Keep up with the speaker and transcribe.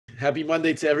Happy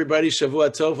Monday to everybody.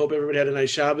 Shavua Tov. Hope everybody had a nice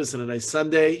Shabbos and a nice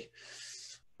Sunday.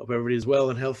 Hope everybody is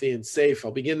well and healthy and safe.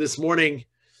 I'll begin this morning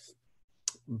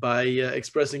by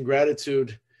expressing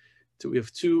gratitude we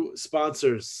have two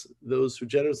sponsors, those who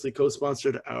generously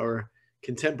co-sponsored our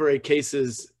contemporary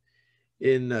cases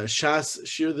in Shas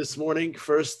Shir this morning.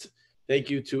 First, thank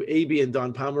you to Abi and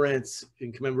Don Pomerantz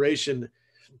in commemoration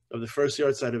of the first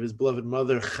yahrzeit of his beloved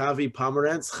mother, Chavi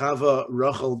Pomerantz, Chava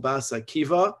Rachel Bas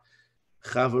Akiva.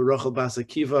 Chava Rachel Bas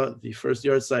Akiva, the first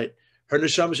yahrzeit. Her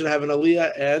neshama should have an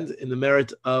aliyah, and in the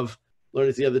merit of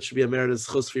learning together, it should be a merit as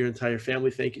chus for your entire family.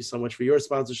 Thank you so much for your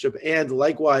sponsorship. And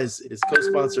likewise, it is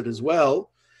co-sponsored as well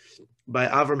by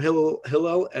Avram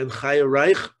Hillel and Chaya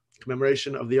Reich,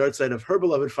 commemoration of the yahrzeit of her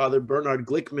beloved father, Bernard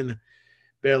Glickman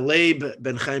Berleib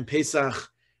Ben Chaim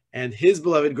Pesach, and his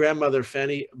beloved grandmother,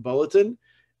 Fanny Bulletin,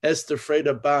 Esther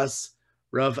Freda Bas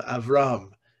Rav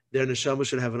Avram. Their neshama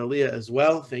should have an aliyah as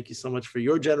well. Thank you so much for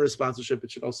your generous sponsorship.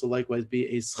 It should also likewise be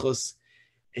a schus,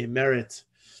 a merit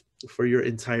for your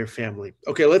entire family.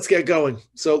 Okay, let's get going.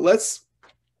 So let's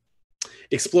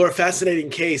explore a fascinating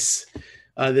case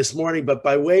this morning. But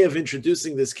by way of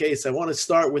introducing this case, I want to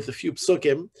start with a few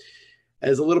psukim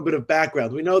as a little bit of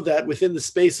background. We know that within the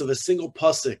space of a single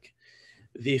pasuk,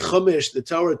 the Chumash, the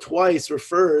Torah, twice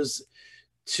refers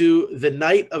to the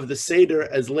night of the Seder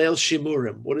as Leil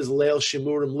Shimurim. What does Leil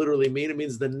Shimurim literally mean? It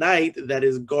means the night that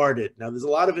is guarded. Now, there's a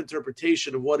lot of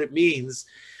interpretation of what it means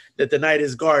that the night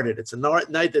is guarded. It's a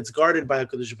night that's guarded by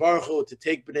HaKadosh Baruch Hu to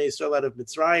take Bnei Yisrael out of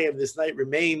Mitzrayim. This night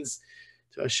remains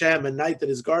to Hashem, a night that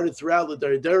is guarded throughout the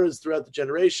Daridaras, throughout the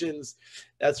generations.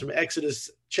 That's from Exodus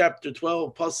chapter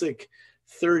 12, Pasuk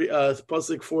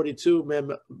 42,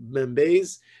 Mem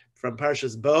Beis, from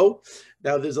Parshas Bo.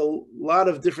 Now, there's a lot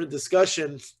of different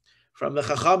discussion from the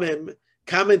Chachamim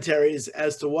commentaries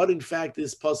as to what, in fact,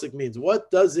 this pasuk means. What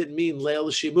does it mean,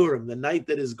 Leil Shimurim, the night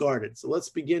that is guarded? So let's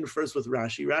begin first with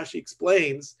Rashi. Rashi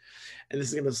explains, and this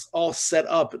is going to all set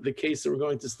up the case that we're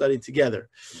going to study together,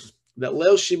 that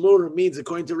Leil Shimurim means,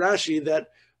 according to Rashi, that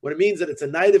when it means that it's a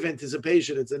night of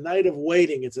anticipation, it's a night of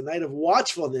waiting, it's a night of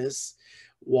watchfulness.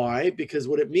 Why? Because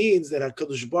what it means that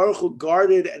HaKadosh Baruch Hu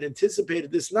guarded and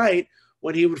anticipated this night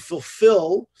when he would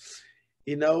fulfill,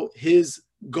 his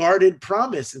guarded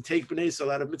promise and take Bnei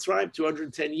Yisrael out of Mitzrayim.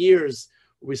 210 years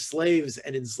were slaves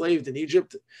and enslaved in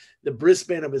Egypt. The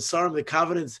brisbane of Misarim, the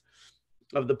covenants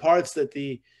of the parts that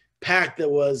the pact that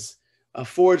was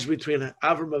forged between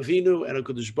Avram Avinu and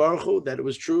HaKadosh Baruch Hu, that it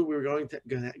was true. We were going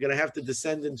to have to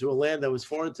descend into a land that was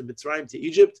foreign to Mitzrayim, to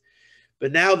Egypt.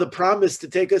 But now the promise to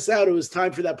take us out, it was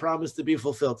time for that promise to be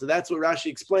fulfilled. So that's what Rashi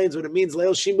explains when it means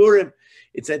Leil Shimurim.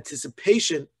 It's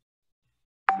anticipation.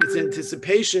 It's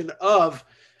anticipation of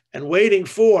and waiting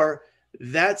for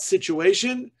that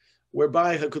situation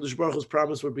whereby HaKadosh Baruch Hu's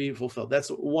promise would be fulfilled. That's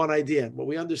one idea. But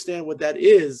we understand what that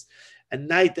is, a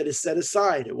night that is set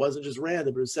aside. It wasn't just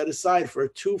random, but it was set aside for a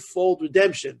twofold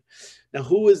redemption. Now,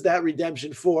 who is that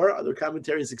redemption for? Other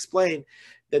commentaries explain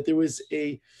that there was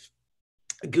a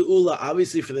Geula,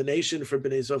 obviously for the nation, for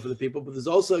Bnei Yisrael, for the people, but there's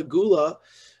also a Geula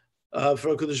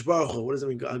for HaKadosh Baruch Hu. What does it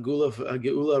mean? A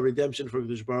Geula, redemption for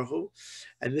HaKadosh Baruch Hu.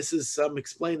 And this is, some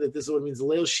explain that this is what it means,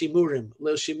 Leil Shimurim.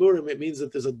 Leil Shimurim, it means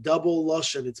that there's a double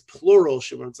lashon. It's plural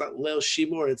Shimur. It's not Leil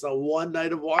Shimur. It's not one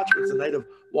night of watch, but it's a night of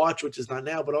watch, which is not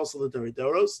now, but also the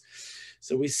Doridoros.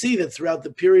 So we see that throughout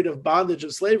the period of bondage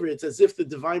of slavery, it's as if the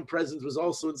divine presence was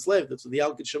also enslaved. That's what the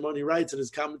Yalkut Shimoni writes in his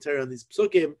commentary on these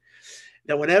psukim.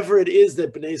 Now, whenever it is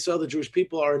that Bnei Yisrael, the Jewish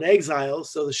people, are in exile,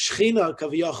 so the Shechina,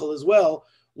 Kaviyachal as well,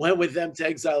 went with them to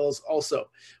exiles also.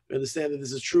 We understand that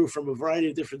this is true from a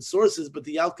variety of different sources, but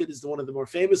the Yalkut is one of the more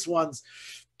famous ones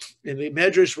in the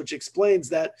Medrash, which explains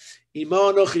that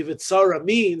Imo Anochi V'tzara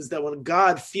means that when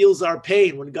God feels our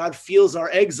pain, when God feels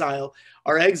our exile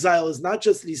is not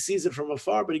just that he sees it from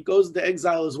afar, but he goes into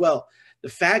exile as well. The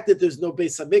fact that there's no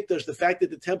Beis HaMikdash, the fact that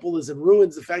the temple is in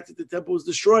ruins, the fact that the temple was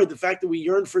destroyed, the fact that we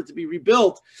yearn for it to be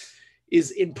rebuilt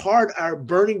is in part our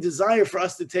burning desire for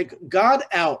us to take God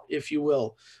out, if you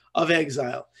will, of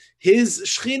exile. His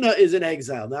Shechina is in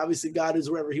exile. Now, obviously, God is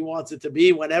wherever he wants it to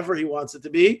be, whenever he wants it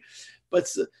to be.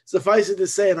 But suffice it to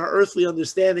say, in our earthly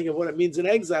understanding of what it means in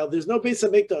exile, there's no Beis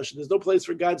HaMikdash. There's no place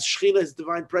for God's Shechina, his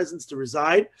divine presence, to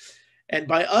reside. And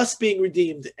by us being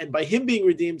redeemed, and by him being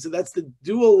redeemed, so that's the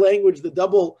dual language, the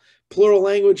double plural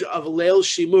language of Leil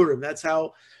Shimurim. That's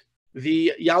how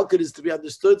the Yalkut is to be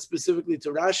understood, specifically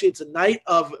to Rashi. It's a night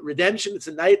of redemption. It's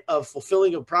a night of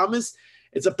fulfilling a promise.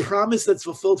 It's a promise that's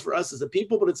fulfilled for us as a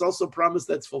people, but it's also a promise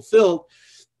that's fulfilled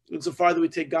insofar that we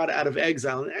take God out of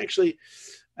exile. And actually,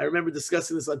 I remember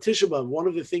discussing this on Tisha B'Av. One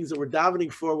of the things that we're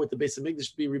davening for with the Beis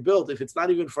Hamikdash to be rebuilt, if it's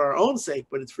not even for our own sake,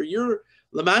 but it's for your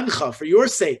lemancha, for your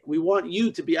sake. We want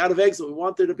you to be out of exile. We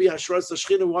want there to be hashras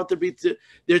hashchina. We want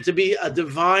there to be a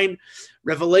divine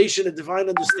revelation, a divine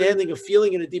understanding, a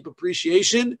feeling, and a deep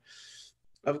appreciation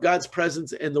of God's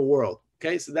presence in the world.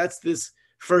 Okay, so that's this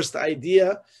first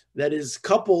idea that is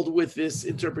coupled with this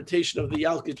interpretation of the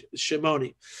Yalkut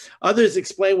Shimoni. Others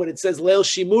explain when it says Leil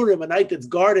Shimurim, a night that's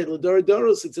guarded,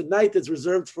 L'Dorodoros, it's a night that's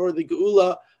reserved for the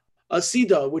Geula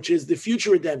Asida, which is the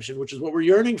future redemption, which is what we're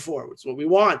yearning for, it's what we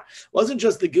want. It wasn't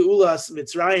just the Geula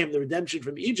Mitzrayim, the redemption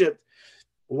from Egypt.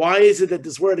 Why is it that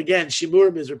this word again,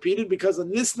 Shimurim, is repeated? Because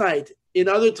on this night, in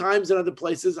other times and other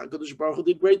places, HaKadosh Baruch Hu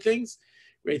did great things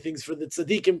for the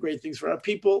tzaddikim, great things for our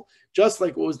people, just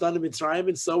like what was done in Mitzrayim.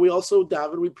 And so we also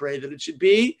daven, we pray that it should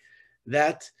be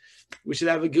that we should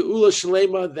have a Geula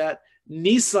Shlema, that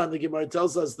Nisan, the Gemara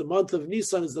tells us, the month of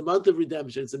Nisan is the month of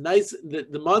redemption. It's a nice,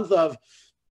 the month of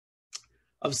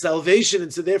salvation.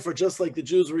 And so therefore, just like the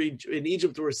Jews were in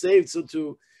Egypt were saved, so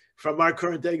too from our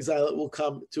current exile, it will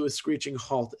come to a screeching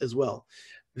halt as well.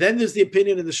 Then there's the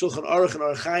opinion in the Shulchan Aruch and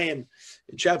Aruch Chaim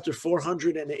in chapter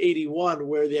 481,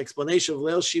 where the explanation of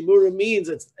Leil Shimura means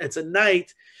it's a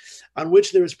night on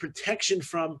which there is protection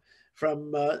from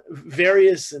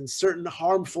various and certain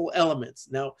harmful elements.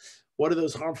 Now, what are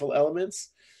those harmful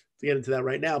elements? To get into that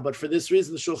right now, but for this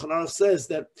reason, the Shulchan Aruch says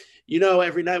that,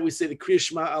 every night we say the Kriya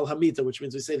Shema al Hamita, which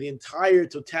means we say the entire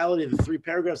totality of the 3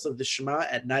 paragraphs of the Shema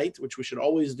at night, which we should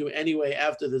always do anyway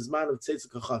after the Zman of Tzeitzei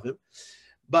Kachavim,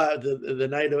 but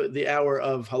the hour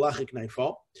of halachic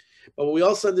nightfall. But what we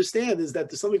also understand is that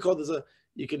there's something called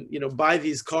you can buy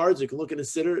these cards. You can look in a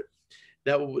siddur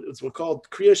it's what's called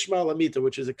Kriya Shema Lamita,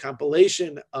 which is a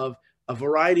compilation of a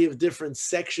variety of different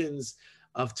sections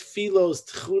of tefillos,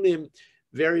 tchunim,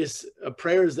 various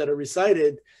prayers that are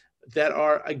recited that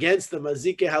are against the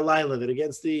mazike halayla, that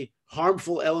against the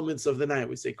harmful elements of the night.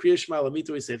 We say Kriya Shema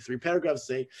Lamita. We say 3 paragraphs.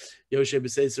 Say Yoshe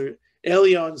B'Seser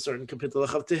Elyon, certain kapitel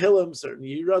of Tehillim, certain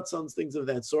Yiratzons, things of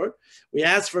that sort. We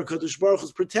ask for Kadosh Baruch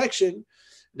Hu's protection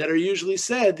that are usually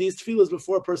said, these tefillas,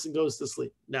 before a person goes to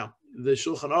sleep. Now, the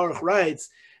Shulchan Aruch writes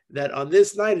that on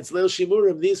this night, it's Leil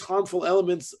Shimurim, these harmful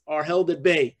elements are held at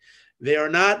bay. They are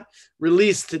not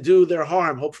released to do their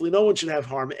harm. Hopefully no one should have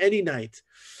harm any night.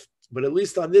 But at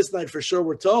least on this night, for sure,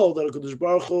 we're told that Kadosh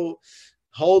Baruch Hu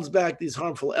holds back these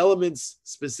harmful elements.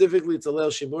 Specifically, it's a Leil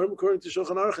Shimurim, according to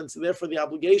Shulchan Aruch, and so therefore the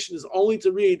obligation is only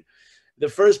to read the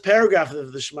first paragraph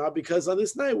of the Shema, because on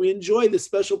this night we enjoy this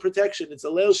special protection. It's a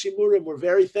Leil Shimurim. We're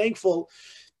very thankful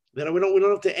that we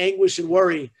don't have to anguish and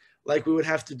worry like we would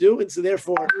have to do, and so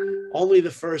therefore only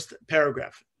the first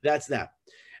paragraph. That's that.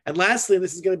 And lastly, and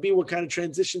this is going to be what kind of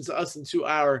transitions us into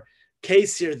our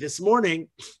case here this morning,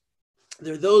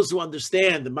 there are those who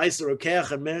understand the Meiser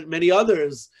Rokeach and many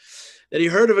others, that he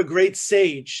heard of a great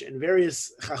sage and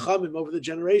various chachamim over the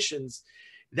generations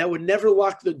that would never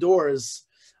lock the doors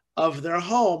of their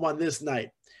home on this night.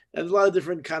 And there's a lot of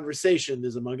different conversation.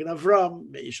 There's a Magen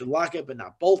Avram, you should lock it but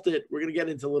not bolt it. We're going to get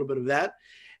into a little bit of that.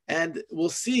 And we'll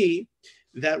see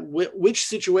that which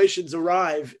situations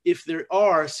arrive if there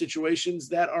are situations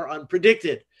that are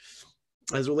unpredicted,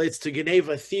 as relates to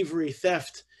Geneva, thievery,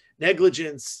 theft,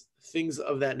 negligence, things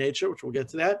of that nature, which we'll get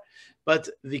to that. But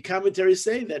the commentaries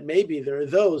say that maybe there are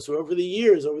those who over the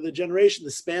years, over the generation,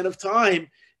 the span of time,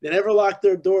 they never lock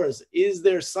their doors. Is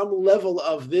there some level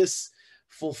of this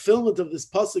fulfillment of this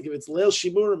pasuk, if it's Leil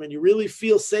Shimurim, and you really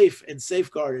feel safe and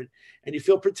safeguarded, and you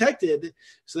feel protected,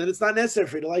 so then it's not necessary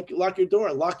for you to lock your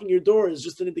door. Locking your door is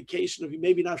just an indication of you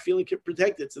maybe not feeling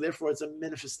protected. So therefore, it's a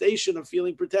manifestation of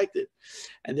feeling protected.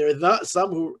 And there are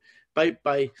some who,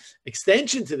 by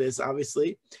extension to this,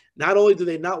 obviously, not only do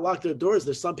they not lock their doors,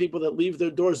 there's some people that leave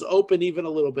their doors open even a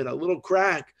little bit, a little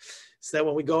crack, so that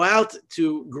when we go out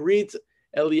to greet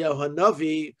Eliyahu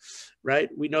Hanavi, right,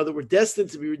 we know that we're destined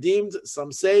to be redeemed.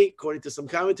 Some say, according to some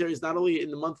commentaries, not only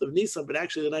in the month of Nisan, but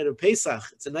actually the night of Pesach.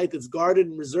 It's a night that's guarded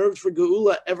and reserved for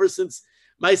Geula ever since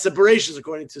my separations,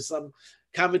 according to some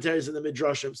commentaries in the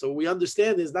Midrashim. So we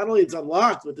understand is not only it's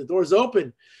unlocked, but the door's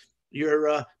open.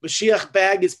 Your Mashiach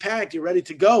bag is packed. You're ready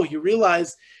to go. You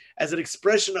realize, as an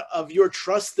expression of your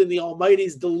trust in the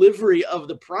Almighty's delivery of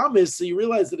the promise, so you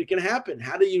realize that it can happen.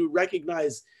 How do you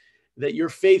recognize that your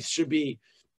faith should be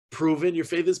proven? Your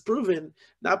faith is proven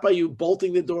not by you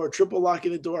bolting the door, triple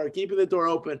locking the door, or keeping the door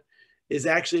open, is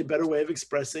actually a better way of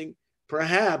expressing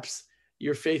perhaps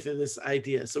your faith in this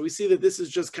idea. So we see that this is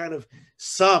just kind of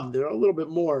some, there are a little bit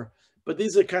more, but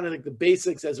these are kind of like the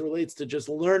basics as it relates to just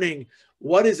learning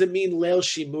what does it mean Leil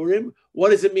Shimurim, what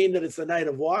does it mean that it's the night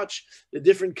of watch, the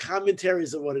different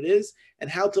commentaries of what it is, and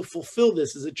how to fulfill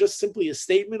this. Is it just simply a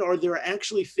statement, or there are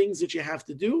actually things that you have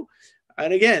to do?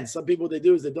 And again, some people, what they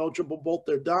do is they don't triple bolt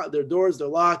their doors, their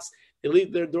locks, they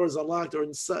leave their doors unlocked, or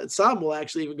some will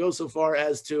actually even go so far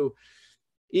as to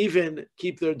even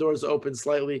keep their doors open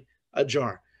slightly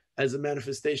ajar as a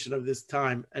manifestation of this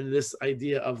time and this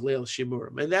idea of Leil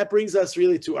Shimurim. And that brings us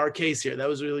really to our case here. That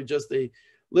was really just a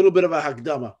little bit of a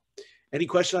hakdama. Any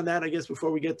question on that, I guess,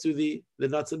 before we get to the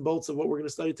nuts and bolts of what we're going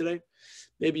to study today?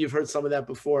 Maybe you've heard some of that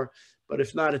before, but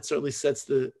if not, it certainly sets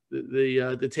the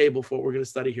table for what we're going to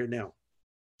study here now.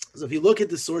 So if you look at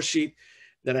the source sheet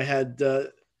that I had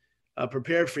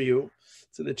prepared for you,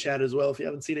 it's in the chat as well if you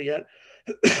haven't seen it yet.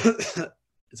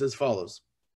 It says as follows.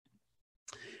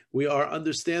 We are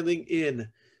understanding in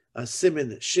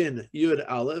Siman Shin Yud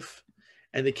Aleph,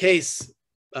 and the case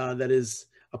that is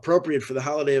appropriate for the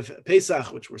holiday of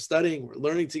Pesach, which we're studying, we're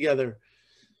learning together,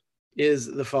 is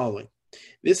the following.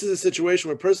 This is a situation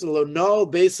where a person alone, no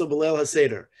beso b'leil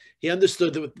haseder. He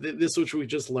understood this which we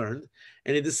just learned,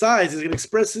 and he decides he's going to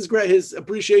express his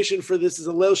appreciation for this as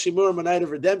a leil shimurim, a night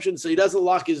of redemption, so he doesn't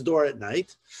lock his door at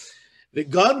night.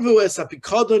 V'ganvu es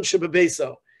hapikadon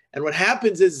shebebeso. And what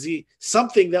happens is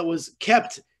something that was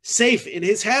kept safe in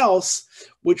his house,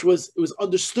 it was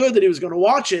understood that he was going to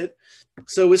watch it,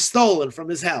 so it was stolen from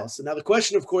his house. And now the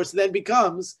question, of course, then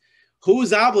becomes,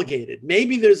 who's obligated?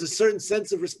 Maybe there's a certain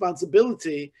sense of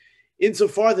responsibility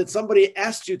insofar that somebody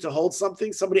asked you to hold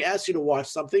something, somebody asked you to watch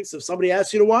something. So if somebody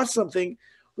asked you to watch something,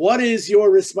 what is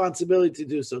your responsibility to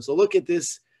do so? So look at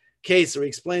this case where he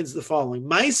explains the following.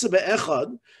 Ma'aseh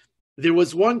be'echad, there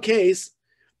was one case,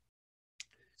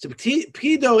 that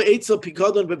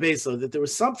there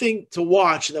was something to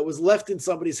watch that was left in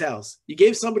somebody's house. You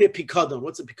gave somebody a pikadon.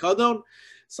 What's a pikadon?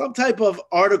 Some type of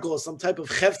article, some type of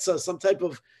chefza, some type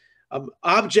of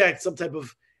object, some type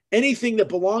of anything that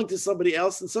belonged to somebody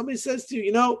else. And somebody says to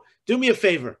you, do me a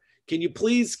favor. Can you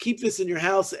please keep this in your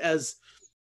house as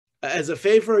a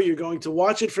favor? You're going to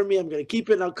watch it for me. I'm going to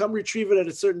keep it and I'll come retrieve it at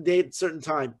a certain date, certain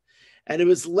time. And it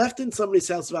was left in somebody's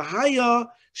house. V'haya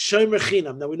shomer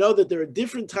chinam. Now we know that there are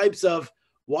different types of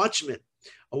watchmen.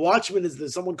 A watchman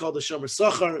there's someone called a shomer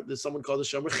sachar. There's someone called a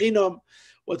shomer chinam.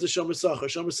 What's a shomer sachar?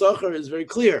 Shomer sachar is very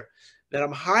clear that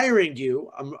I'm hiring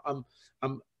you. I'm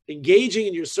engaging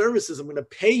in your services. I'm going to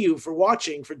pay you for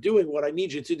watching, for doing what I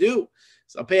need you to do.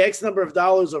 So I'll pay X number of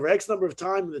dollars over X number of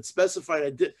time that's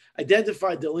specified,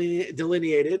 identified,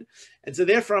 delineated. And so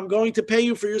therefore I'm going to pay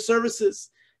you for your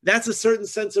services. That's a certain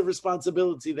sense of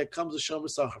responsibility that comes with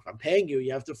shomer sachar. If I'm paying you,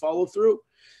 you have to follow through.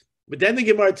 But then the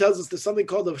Gemara tells us there's something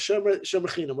called a shomer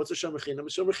chinam. What's a shomer chinam? A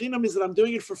shomer chinam is that I'm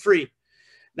doing it for free.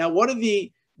 Now, what are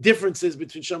the differences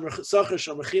between shomer sachar and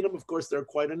shomer chinam? Of course, there are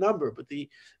quite a number, but the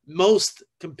most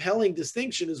compelling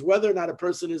distinction is whether or not a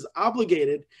person is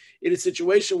obligated in a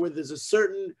situation where there's a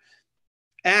certain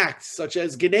act, such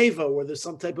as geneva, where there's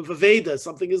some type of aveda,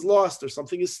 something is lost or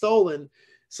something is stolen,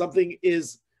 something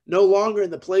is no longer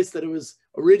in the place that it was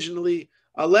originally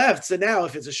left. So now,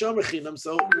 if it's a shomer chinam,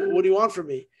 so what do you want from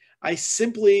me? I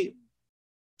simply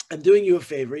am doing you a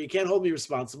favor. You can't hold me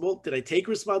responsible. Did I take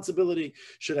responsibility?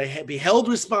 Should I be held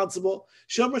responsible?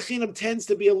 Shomer chinam tends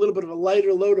to be a little bit of a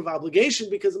lighter load of obligation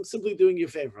because I'm simply doing you a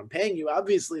favor. I'm paying you,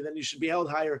 obviously, then you should be held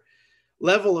higher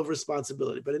level of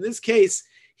responsibility. But in this case,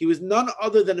 he was none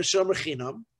other than a shomer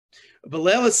chinam.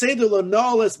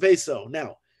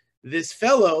 Now, this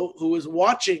fellow who was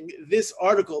watching this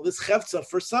article, this chefza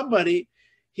for somebody,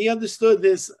 he understood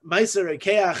this meiser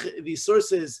keach, these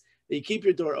sources that you keep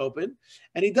your door open,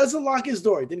 and he doesn't lock his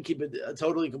door. He didn't keep it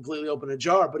totally, completely open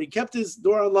ajar, but he kept his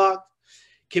door unlocked.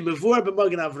 Kimavur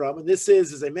b'magen avram, and this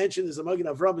is, as I mentioned, there's a magen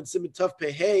avram in Siman Tov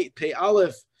Pei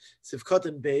Aleph Sivkot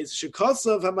and Beis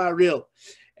Shekasav Hamaril,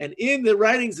 and in the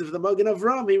writings of the magen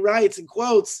avram, he writes and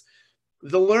quotes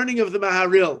the learning of the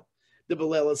Maharil. The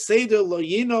Belela Seder Lo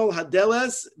Yinol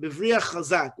Hadeles Bevriach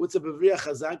Chazak. What's a Bevriach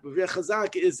Chazak? Bevriach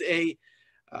Chazak is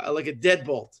like a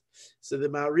deadbolt. So the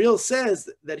Maharil says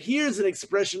that here's an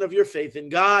expression of your faith in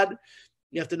God.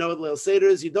 You have to know what Leil Seder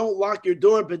is. You don't lock your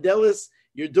door, Bedelis,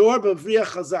 your door, Bevriach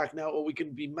Chazak. Now, we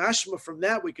can be mashma from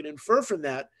that. We can infer from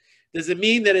that. Does it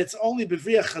mean that it's only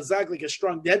Bevriach Chazak, like a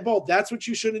strong deadbolt? That's what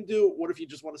you shouldn't do. What if you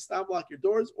just want to stop lock your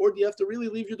doors? Or do you have to really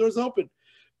leave your doors open?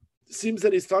 Seems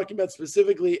that he's talking about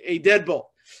specifically a deadbolt.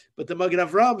 But the Magen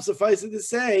Avram, suffice it to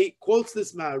say, quotes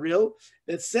this Maharil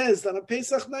that says that on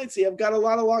Pesach nights, you have got a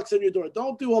lot of locks on your door.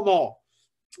 Don't do them all.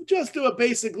 Just do a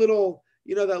basic little,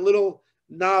 that little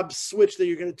knob switch that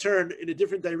you're going to turn in a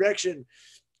different direction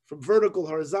from vertical,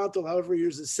 horizontal, however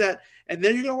yours is set. And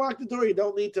then you're going to lock the door. You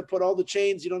don't need to put all the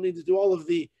chains. You don't need to do all of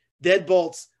the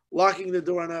deadbolts, locking the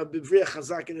door on a bivriya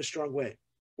chazak in a strong way.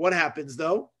 What happens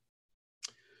though?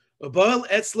 What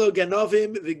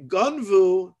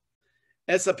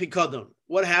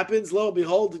happens? Lo and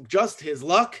behold, just his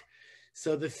luck.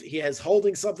 So he has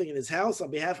holding something in his house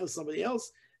on behalf of somebody else.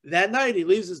 That night, he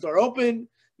leaves his door open.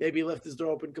 Maybe he left his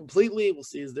door open completely. We'll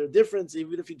see, is there a difference?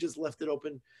 Even if he just left it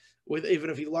open, even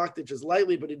if he locked it just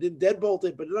lightly, but he didn't deadbolt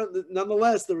it. But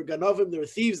nonetheless, there were ganovim, there were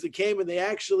thieves that came and they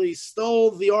actually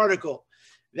stole the article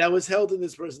that was held in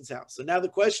this person's house. So now the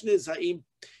question is,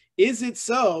 is it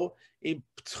so in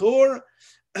P'tur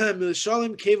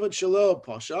Milishalim Kevon Shelo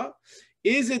Pasha?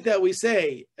 Is it that we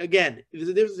say, again, there's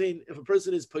a difference between if a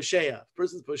person is posheya. If a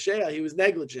person's posheya, he was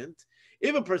negligent.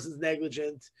 If a person's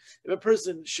negligent, if a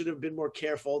person should have been more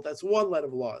careful, that's one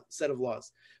set of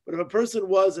laws. But if a person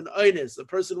was an oines, a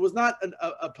person was not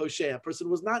a posheya, a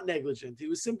person was not negligent, he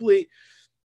was simply,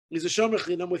 he's a shomer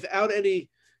chinam without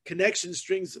any connection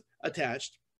strings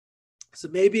attached. So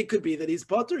maybe it could be that he's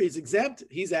potter, he's exempt.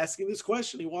 He's asking this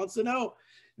question. He wants to know.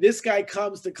 This guy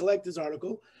comes to collect his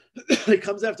article. He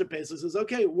comes after Pesach, says,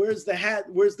 okay, where's the hat?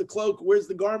 Where's the cloak? Where's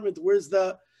the garment? Where's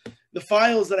the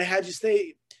files that I had you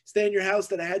stay in your house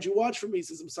that I had you watch for me? He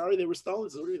says, I'm sorry, they were stolen.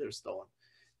 He says, what do you mean they were stolen?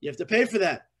 You have to pay for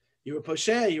that. You were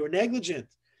posheya, you were negligent.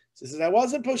 So he says, I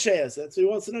wasn't posheya. So that's what he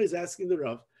wants to know. He's asking the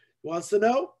Rav. He wants to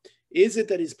know, is it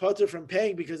that he's potter from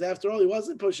paying because after all, he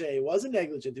wasn't posheya, he wasn't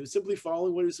negligent. He was simply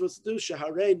following what he was supposed to do.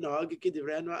 Shaharei nog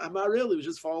k'divrei amaril. He was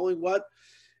just following what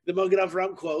the Magen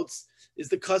Avram quotes is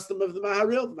the custom of the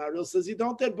Maharil. The Maharil says you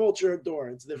don't deadbolt your door.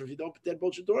 And so therefore, if you don't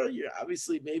deadbolt your door, you're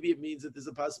obviously, maybe it means that there's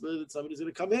a possibility that somebody's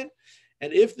going to come in.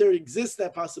 And if there exists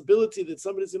that possibility that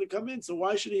somebody's going to come in, so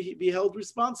why should he be held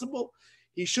responsible?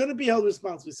 He shouldn't be held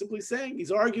responsible. He's simply saying,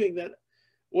 he's arguing that,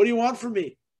 what do you want from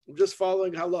me? I'm just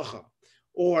following halacha.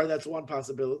 Or that's one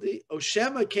possibility.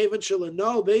 Oshema kevan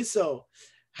shalano beso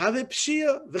have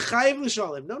pshia v'chayiv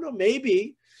l'shalim. No,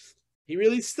 maybe he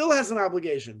really still has an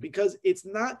obligation because it's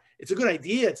a good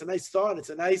idea. It's a nice thought. It's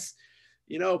a nice,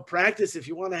 practice. If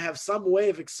you want to have some way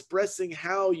of expressing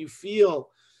how you feel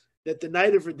that the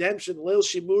night of redemption, Leil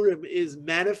Shimurim, is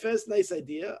manifest, nice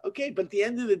idea. Okay, but at the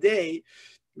end of the day,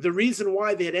 the reason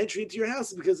why they had entry into your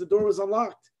house is because the door was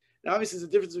unlocked. Now, obviously, there's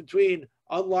a difference between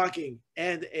unlocking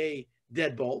and a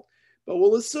deadbolt. But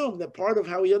we'll assume that part of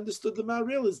how he understood the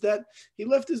Ma'aril is that he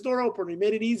left his door open. He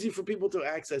made it easy for people to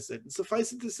access it. And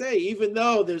suffice it to say, even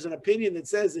though there's an opinion that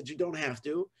says that you don't have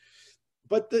to,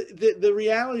 but the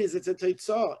reality is it's a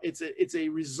teitzah. It's a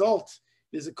result.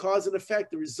 There's a cause and effect.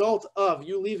 The result of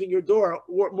you leaving your door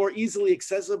more easily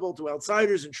accessible to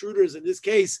outsiders, intruders. In this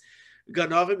case,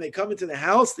 Ganovim, they come into the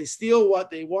house, they steal what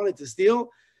they wanted to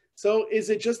steal. So is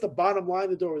it just the bottom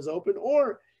line, the door is open?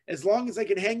 Or as long as I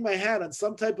can hang my hat on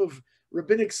some type of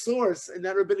rabbinic source, and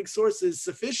that rabbinic source is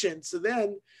sufficient, so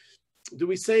then do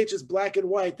we say it's just black and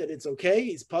white that it's okay,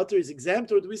 he's pater, he's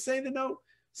exempt, or do we say that no,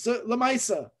 so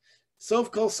lamaisa, sof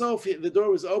kol sof, the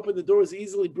door was open, the door was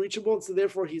easily breachable, and so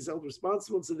therefore he's held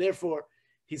responsible, and so therefore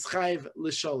he's chayiv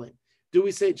l'sholim? Do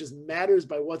we say it just matters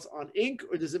by what's on ink,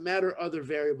 or does it matter other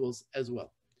variables as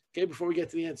well? Okay, before we get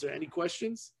to the answer, any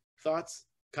questions, thoughts,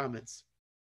 comments?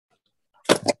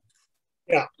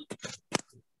 Yeah.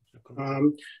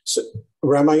 So,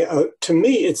 Rabbi, to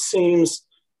me, it seems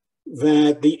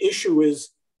that the issue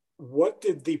is, what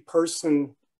did the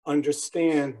person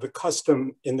understand the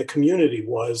custom in the community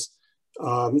was?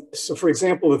 So, for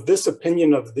example, if this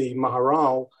opinion of the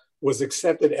Maharal was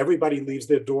accepted, everybody leaves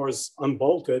their doors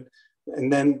unbolted,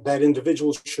 and then that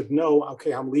individual should know,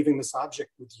 okay, I'm leaving this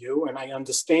object with you, and I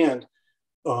understand.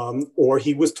 Or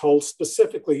he was told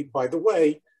specifically, by the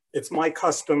way, it's my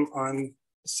custom on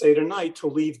Seder night to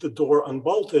leave the door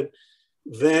unbolted,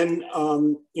 then,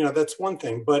 that's one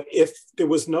thing. But if there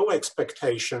was no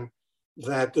expectation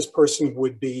that this person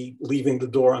would be leaving the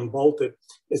door unbolted,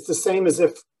 it's the same as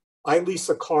if I lease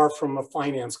a car from a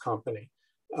finance company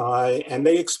and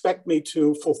they expect me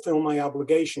to fulfill my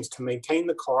obligations to maintain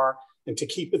the car and to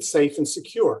keep it safe and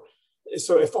secure.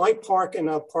 So if I park in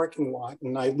a parking lot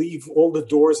and I leave all the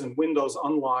doors and windows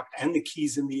unlocked and the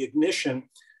keys in the ignition,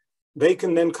 they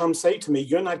can then come say to me,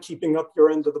 you're not keeping up your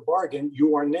end of the bargain,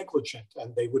 you are negligent,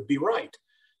 and they would be right.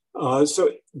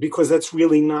 So because that's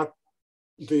really not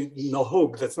the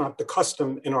nahug, that's not the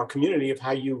custom in our community of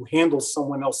how you handle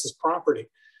someone else's property.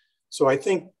 So I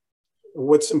think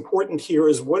what's important here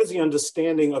is, what is the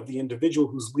understanding of the individual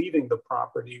who's leaving the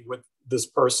property with this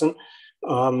person?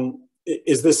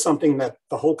 is this something that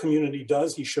the whole community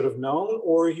does? He should have known,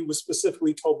 or he was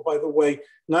specifically told, by the way,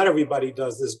 not everybody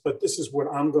does this, but this is what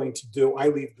I'm going to do. I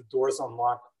leave the doors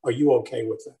unlocked. Are you okay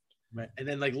with it? Right. And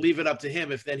then like leave it up to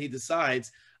him if then he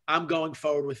decides I'm going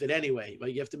forward with it anyway.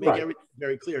 Like you have to make everything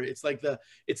very clear. It's like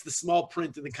it's the small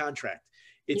print in the contract.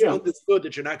 It's understood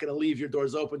that you're not going to leave your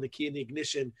doors open, the key in the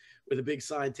ignition with a big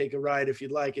sign, take a ride if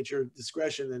you'd like at your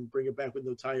discretion, and bring it back with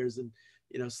no tires and,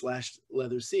 slashed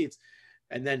leather seats.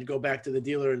 And then go back to the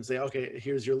dealer and say, okay,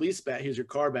 here's your lease back. Here's your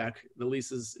car back. The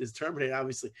lease is terminated.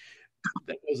 Obviously,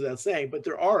 that goes without saying. But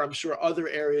there are, I'm sure, other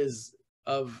areas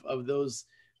of those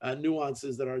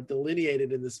nuances that are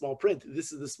delineated in the small print.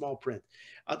 This is the small print.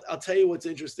 I'll tell you what's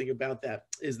interesting about that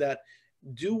is that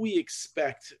do we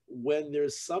expect when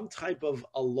there's some type of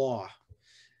a law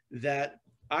that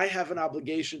I have an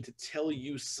obligation to tell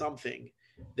you something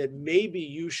that maybe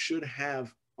you should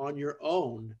have on your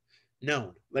own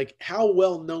known? Like how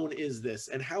well known is this,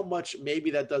 and how much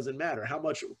maybe that doesn't matter? How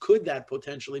much could that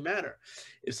potentially matter?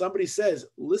 If somebody says,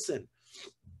 listen,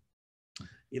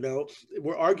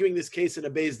 we're arguing this case in a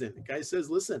Beis Din. The guy says,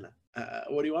 listen,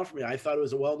 what do you want from me? I thought it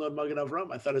was a well-known Magen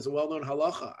Avram. I thought it was a well-known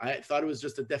halacha. I thought it was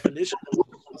just a definition of what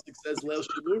the says Leil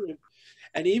Shimurim.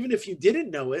 And even if you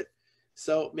didn't know it,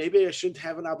 so maybe I shouldn't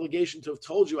have an obligation to have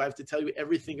told you. I have to tell you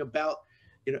everything about,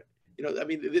 I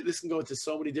mean, this can go into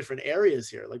so many different areas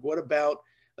here. Like what about,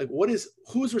 like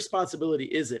whose responsibility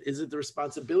is it? Is it the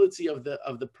responsibility of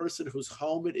the person whose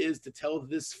home it is to tell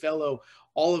this fellow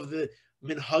all of the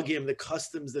minhagim, the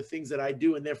customs, the things that I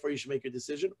do, and therefore you should make your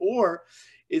decision? Or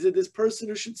is it this person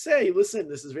who should say, listen,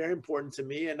 this is very important to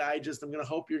me, and I'm going to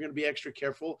hope you're going to be extra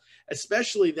careful,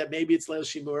 especially that maybe it's Leil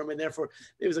Shimurim, and therefore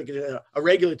it was like a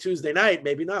regular Tuesday night,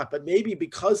 maybe not, but maybe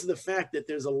because of the fact that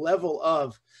there's a level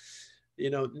of,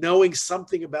 knowing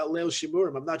something about Leil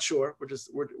Shimurim. I'm not sure.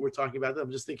 We're talking about that. I'm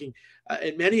just thinking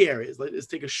in many areas, let's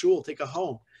take a shul, take a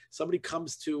home. Somebody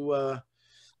comes to, a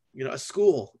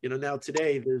school, now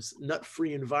today there's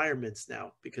nut-free environments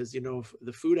now because, of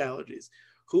the food allergies.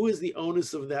 Who is the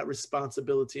onus of that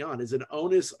responsibility on? Is it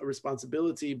a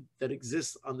responsibility that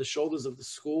exists on the shoulders of the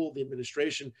school, the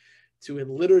administration, to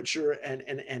in literature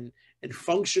and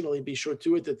functionally be sure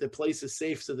to it that the place is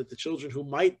safe so that the children who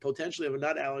might potentially have a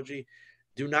nut allergy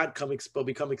do not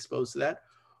become exposed to that,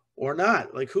 or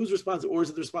not? Like who's responsible? Or is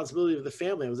it the responsibility of the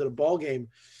family? I was at a ball game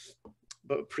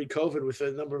but pre-COVID with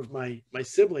a number of my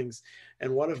siblings,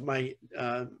 and one of my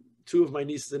two of my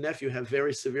nieces and nephew have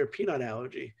very severe peanut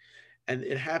allergy. And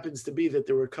it happens to be that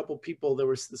there were a couple people,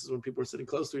 this is when people were sitting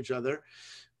close to each other.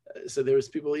 So there was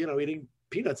people, eating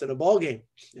peanuts at a ball game.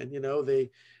 And,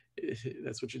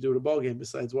 that's what you do at a ball game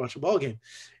besides watch a ball game.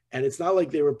 And it's not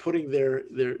like they were putting their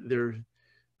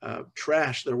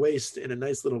trash, their waste in a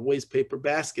nice little waste paper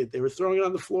basket. They were throwing it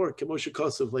on the floor, Kemosha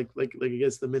Kosov, like I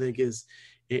guess the minhag is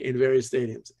in various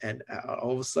stadiums. And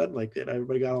all of a sudden, like that,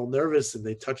 everybody got all nervous, and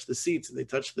they touched the seats, and they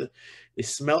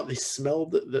smelled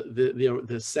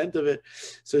the scent of it.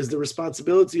 So is the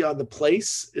responsibility on the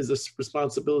place? Is the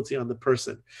responsibility on the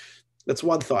person? That's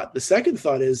one thought. The second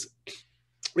thought is,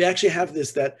 we actually have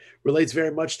this that relates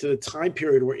very much to the time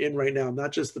period we're in right now,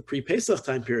 not just the pre-Pesach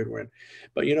time period we're in,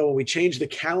 but when we change the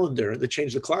calendar,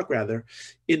 change the clock rather,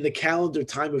 in the calendar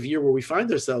time of year where we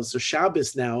find ourselves. So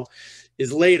Shabbos now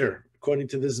is later, according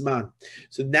to the Zman.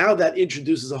 So now that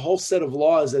introduces a whole set of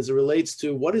laws as it relates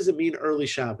to what does it mean early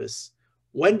Shabbos?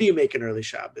 When do you make an early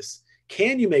Shabbos?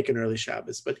 Can you make an early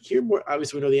Shabbos? But here,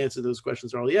 obviously, we know the answer to those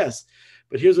questions are all yes.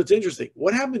 But here's what's interesting.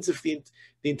 What happens if the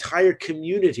entire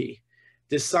community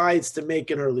decides to make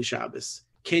an early Shabbos?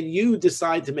 Can you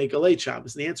decide to make a late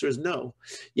Shabbos? And the answer is no.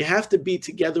 You have to be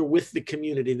together with the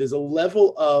community. There's a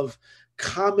level of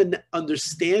common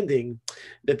understanding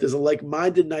that there's a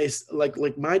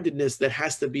like-mindedness that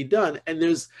has to be done. And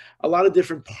there's a lot of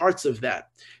different parts of that.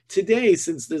 Today,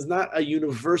 since there's not a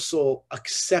universal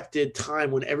accepted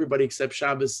time when everybody accepts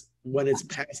Shabbos, when it's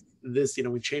past this,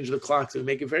 we change the clocks and we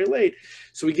make it very late.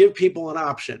 So we give people an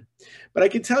option. But I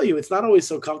can tell you, it's not always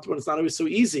so comfortable. It's not always so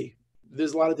easy.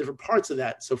 There's a lot of different parts of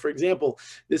that. So for example,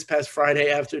 this past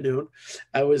Friday afternoon,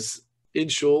 I was in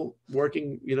shul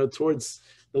working, towards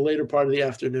the later part of the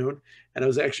afternoon. And I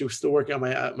was actually still working on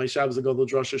my Shabbos Agadol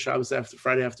Drasha Shabbos after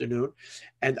Friday afternoon.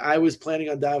 And I was planning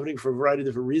on davening for a variety of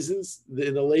different reasons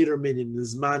in the later minyan, the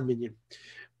Zman minyan.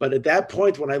 But at that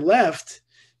point, when I left,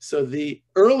 so the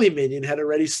early minyan had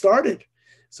already started.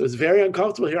 So it's very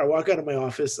uncomfortable here. I walk out of my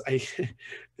office.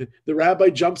 The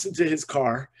rabbi jumps into his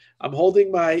car. I'm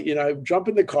holding my, I jump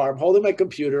in the car. I'm holding my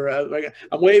computer.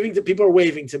 I'm waving to people are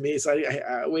waving to me, so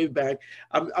I wave back.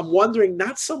 I'm wondering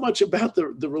not so much about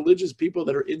the religious people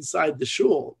that are inside the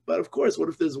shul, but of course, what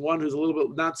if there's one who's a little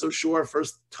bit not so sure,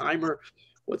 first timer?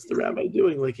 What's the rabbi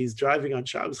doing? Like he's driving on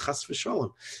Shabbos, chas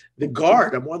v'sholom. The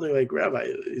guard, I'm wondering, like, Rabbi,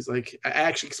 he's like, I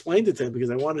actually explained it to him because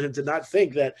I wanted him to not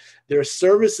think that there are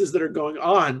services that are going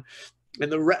on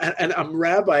and I'm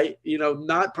rabbi,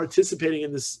 not participating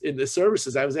in the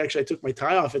services. I took my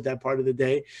tie off at that part of the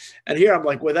day. And here I'm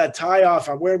like, with that tie off,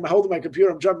 I'm holding my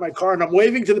computer, I'm jumping my car and I'm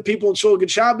waving to the people in shul,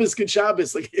 good Shabbos, good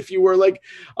Shabbos. Like if you were like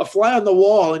a fly on the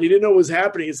wall and you didn't know what was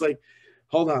happening, it's like,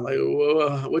 hold on, like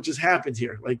what just happened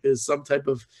here? Like there's some type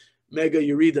of mega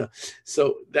Eureka.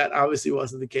 So that obviously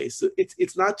wasn't the case. So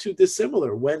it's not too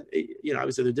dissimilar when,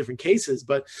 obviously there are different cases,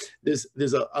 but there's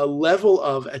a level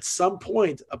of, at some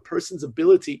point, a person's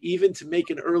ability even to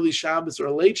make an early Shabbos or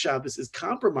a late Shabbos is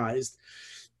compromised.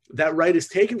 That right is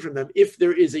taken from them if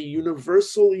there is a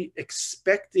universally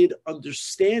expected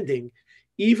understanding,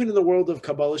 even in the world of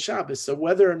Kabbalah Shabbos. So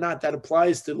whether or not that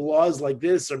applies to laws like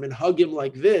this or minhagim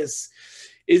like this,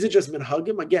 is it just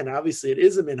minhagim? Again, obviously it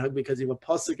is a minhag because you have a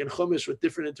pasuk and chumash with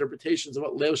different interpretations of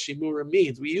what leil shimura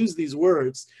means. We use these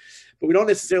words, but we don't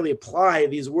necessarily apply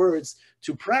these words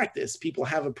to practice. People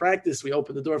have a practice. We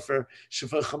open the door for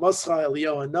shafar chamascha,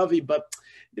 Eliyahu, and Navi, but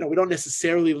we don't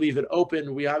necessarily leave it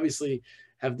open. We obviously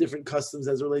have different customs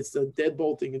as it relates to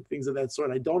deadbolting and things of that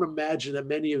sort. I don't imagine that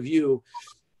many of you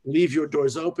leave your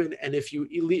doors open, and if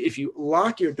you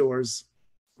lock your doors,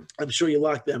 I'm sure you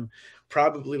lock them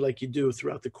probably like you do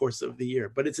throughout the course of the year.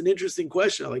 But it's an interesting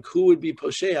question, like who would be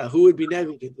poshea, who would be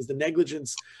negligent? Is the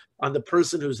negligence on the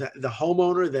person who's the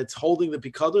homeowner that's holding the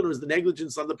pikadon, or is the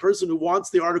negligence on the person who wants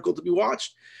the article to be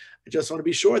watched? I just want to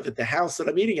be sure that the house that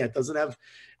I'm eating at doesn't have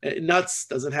nuts,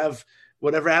 doesn't have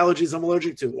whatever allergies I'm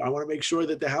allergic to. I want to make sure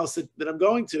that the house that I'm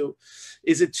going to,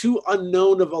 is it too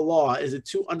unknown of a law? Is it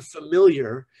too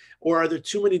unfamiliar? Or are there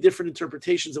too many different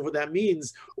interpretations of what that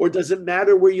means? Or does it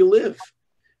matter where you live?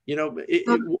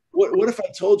 What if I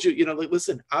told you,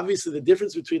 listen, obviously the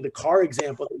difference between the car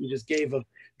example that you just gave of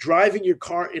driving your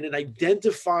car in an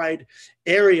identified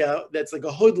area that's like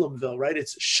a hoodlumville, right?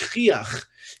 It's shchiach.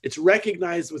 It's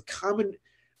recognized with common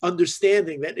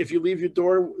understanding that if you leave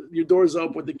your doors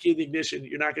open with the key in the ignition,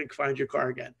 you're not going to find your car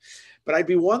again. But I'd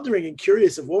be wondering and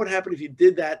curious of what would happen if you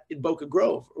did that in Boca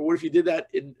Grove, or what if you did that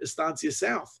in Estancia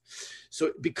South.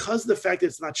 So because of the fact that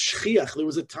it's not shchiach, there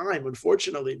was a time,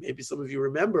 unfortunately, maybe some of you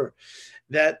remember,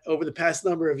 that over the past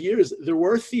number of years, there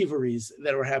were thieveries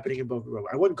that were happening in Boca Grove.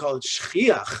 I wouldn't call it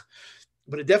shchiach,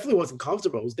 but it definitely wasn't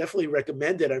comfortable. It was definitely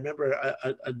recommended. I remember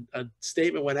a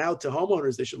statement went out to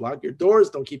homeowners: they should lock your doors,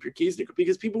 don't keep your keys,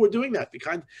 because people were doing that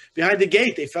behind the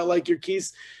gate. They felt like your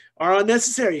keys are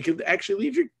unnecessary. You could actually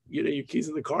leave your keys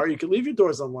in the car. You can leave your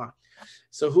doors unlocked.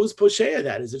 So who's poshea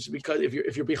that? Is it because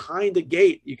if you're behind the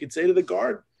gate, you could say to the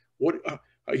guard, "What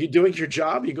are you doing your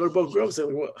job?" You go to Boca Grove, say,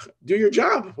 well, "Do your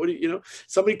job." What do you?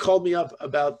 Somebody called me up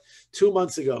about 2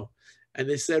 months ago. And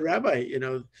they said, "Rabbi,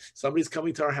 somebody's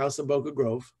coming to our house in Boca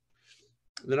Grove.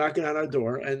 They're knocking on our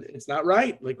door, and it's not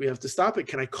right. Like, we have to stop it.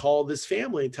 Can I call this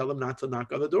family and tell them not to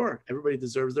knock on the door? Everybody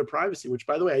deserves their privacy," which,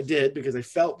 by the way, I did, because I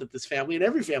felt that this family and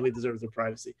every family deserves their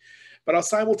privacy. But I'll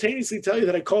simultaneously tell you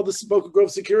that I called this Boca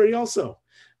Grove security also.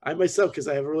 I myself, because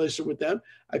I have a relationship with them,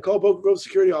 I called Boca Grove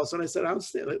security also, and I said,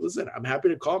 "Listen, I'm happy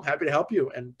to call. I'm happy to help you,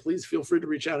 and please feel free to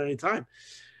reach out anytime.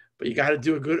 But you got to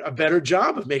do a better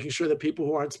job of making sure that people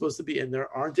who aren't supposed to be in there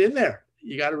aren't in there.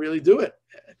 You got to really do it."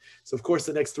 So of course,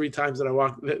 the next 3 times that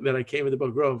I came into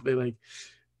Boca Grove, they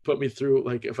put me through,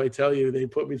 if I tell you, they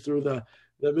put me through the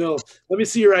mill. "Let me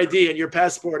see your ID and your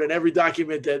passport and every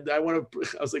document that I want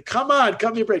to." I was like, "Come on,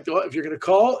 cut me a break. If you're going to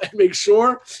call and make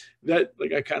sure that,"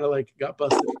 I kind of got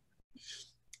busted.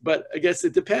 But I guess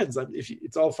it depends.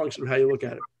 It's all a function of how you look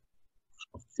at it.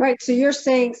 Right. So you're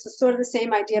saying sort of the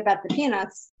same idea about the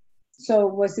peanuts. So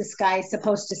was this guy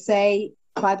supposed to say,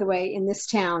 "By the way, in this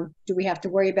town, do we have to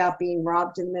worry about being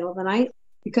robbed in the middle of the night?"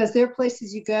 Because there are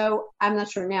places you go, I'm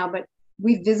not sure now, but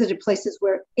we visited places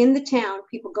where in the town,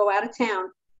 people go out of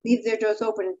town, leave their doors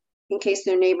open in case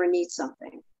their neighbor needs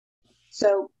something.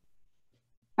 So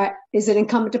is it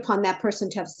incumbent upon that person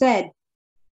to have said,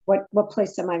 what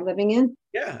place am I living in?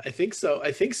 Yeah, I think so.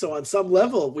 On some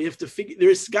level, we have to figure,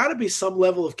 there's got to be some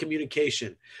level of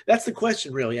communication. That's the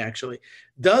question, really, actually.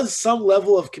 Does some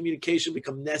level of communication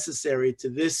become necessary to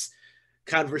this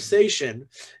conversation,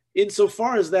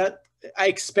 insofar as that I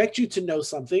expect you to know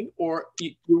something, or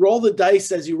you roll the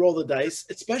dice as you roll the dice,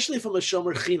 especially if I'm a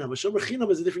shomer chinam. A shomer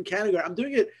chinam is a different category. I'm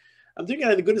doing it I'm doing it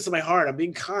out of the goodness of my heart. I'm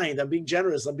being kind. I'm being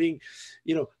generous. I'm being,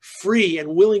 free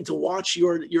and willing to watch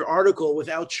your article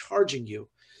without charging you.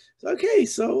 So, okay,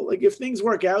 so like if things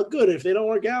work out, good. If they don't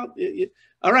work out,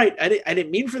 all right. I didn't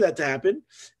mean for that to happen.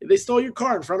 If they stole your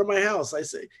car in front of my house, I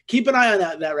say, keep an eye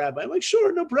on that rabbi. I'm like,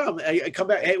 sure, no problem. I come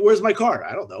back. Hey, where's my car?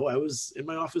 I don't know. I was in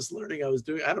my office learning.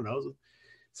 I don't know.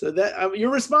 So that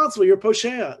you're responsible. You're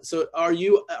poshea. So are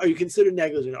you considered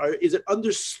negligent? Is it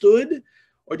understood,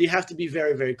 or do you have to be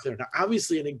very, very clear? Now,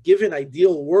 obviously, in a given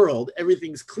ideal world,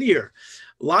 everything's clear.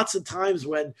 Lots of times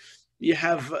when you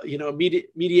have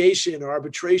mediation or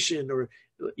arbitration or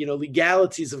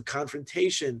legalities of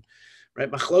confrontation,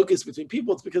 right? Machlokes between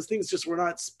people, it's because things just were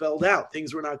not spelled out.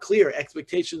 Things were not clear.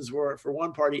 Expectations were for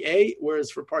one party A,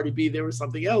 whereas for party B, there was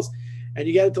something else. And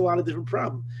you get into a lot of different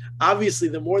problems. Obviously,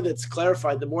 the more that's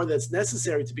clarified, the more that's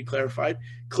necessary to be clarified,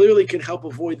 clearly can help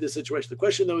avoid this situation. The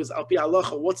question, though, is, al pi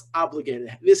halacha, what's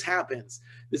obligated? This happens.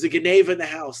 There's a geneva in the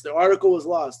house. The article was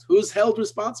lost. Who's held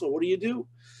responsible? What do you do?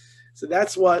 So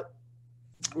that's what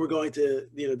we're going to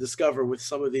discover with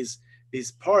some of these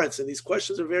parts, and these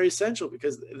questions are very essential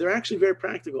because they're actually very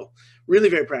practical, really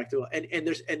very practical, and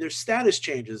there's status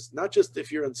changes. Not just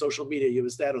if you're on social media, you have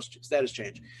a status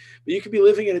change, but you could be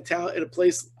living in a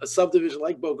place, a subdivision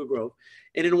like Boca Grove,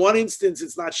 and in one instance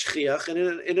it's not shchiach, and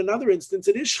in another instance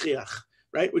it is shchiach,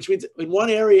 right? Which means in one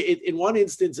area, in one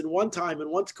instance, in one time, in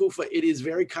one tkufa, it is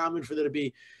very common for there to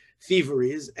be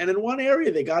thieveries, and in one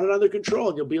area they got it under control,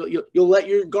 and you'll let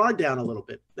your guard down a little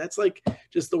bit. That's like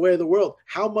just the way of the world.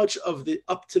 How much of the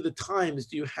up to the times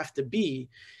do you have to be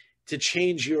to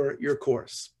change your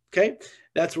course? Okay,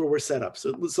 that's where we're set up.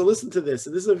 So listen to this,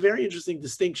 and this is a very interesting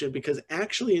distinction because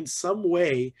actually in some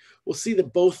way we'll see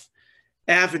that both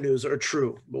avenues are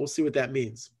true, but we'll see what that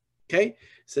means. Okay,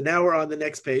 so now we're on the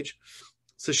next page.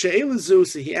 So She'ela Zu,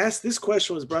 so he asked, this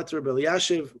question was brought to Rabbi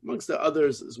Elyashiv, amongst the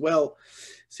others as well.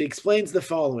 So he explains the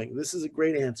following. This is a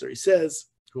great answer. He says,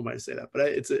 who might say that? But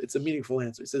it's a meaningful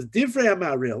answer. He says, Divrei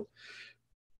HaMaharil.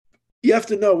 You have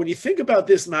to know, when you think about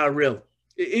this Maharil,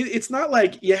 it's not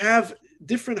like you have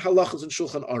different halachas in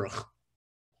Shulchan Aruch,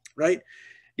 right?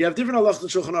 You have different halachas in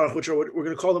Shulchan Aruch, which are what we're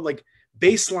going to call them like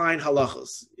baseline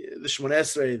halachas. The Shemon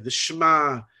Esrei, the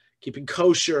Shema, keeping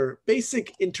kosher,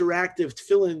 basic interactive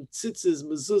tefillin, tzitzis,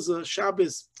 mezuzah,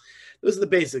 Shabbos. Those are the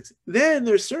basics. Then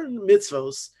there's certain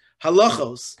mitzvos,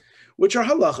 halachos, which are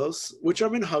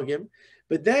minhagim,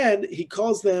 but then he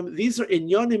calls them, these are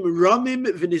inyanim ramim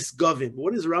v'nisgavim.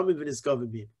 What does ramim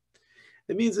v'nisgavim mean?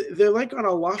 It means they're like on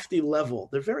a lofty level.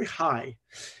 They're very high.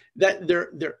 That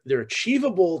they're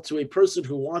achievable to a person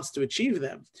who wants to achieve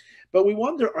them. But we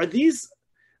wonder, are these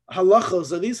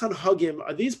halachos, are these hanhagim,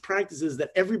 are these practices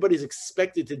that everybody's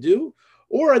expected to do?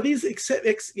 Or are these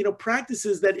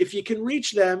practices that if you can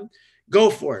reach them, go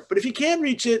for it. But if you can't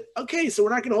reach it, okay, so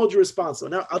we're not going to hold you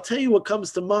responsible. Now, I'll tell you what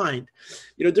comes to mind.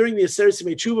 During the Aser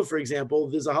Simei Tshuva, for example,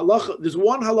 there's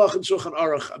one halacha in Shulchan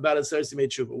Aruch about Aser Simei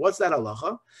Tshuva. What's that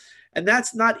halacha? And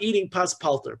that's not eating pas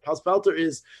palter. Pas palter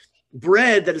is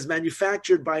bread that is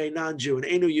manufactured by a non-Jew, an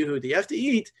Einu Yehudi. You have to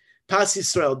eat pas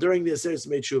Yisrael during the Aser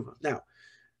Simei Tshuva. Now,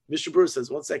 Mr. Bruce says,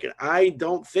 one second, I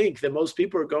don't think that most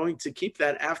people are going to keep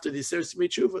that after the Aser Simei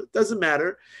Tshuva. It doesn't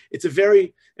matter. It's a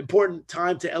very important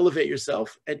time to elevate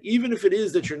yourself. And even if it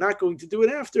is that you're not going to do it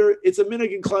after, it's a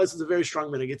minhag in class. It's a very strong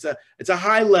minhag. It's a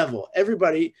high level.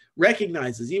 Everybody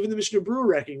recognizes, even the Mishnah Berurah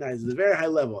recognizes a very high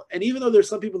level. And even though there's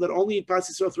some people that only eat pas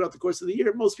Yisrael throughout the course of the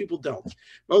year, most people don't.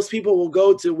 Most people will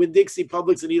go to Winn-Dixie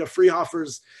Publix and eat a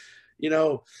Freehofer's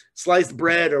sliced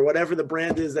bread or whatever the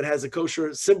brand is that has a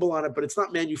kosher symbol on it, but it's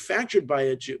not manufactured by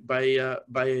a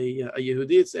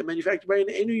Yehudi. It's manufactured by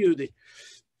an Einu Yehudi.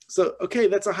 So, okay,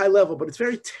 that's a high level, but it's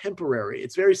very temporary.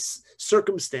 It's very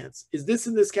circumstance. Is this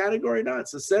in this category? No.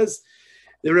 So it says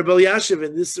the Rabbi Elyashiv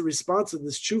in this response, in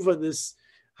this tshuva, in this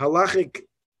halachic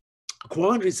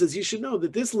quandary, says you should know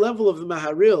that this level of the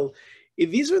Maharil,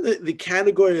 if these are the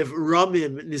category of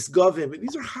Ramim, Nisgavim,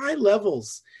 these are high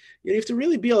levels. You have to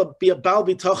really be a Baal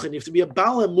B'tochen. You have to be a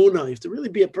Baal Emunah. You have to really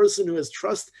be a person who has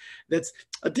trust that's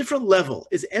a different level.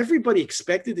 Is everybody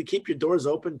expected to keep your doors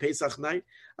open Pesach night?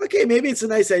 Okay, maybe it's a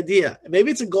nice idea.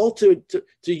 Maybe it's a goal to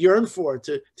yearn for,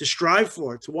 to strive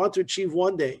for, to want to achieve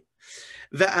one day.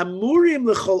 You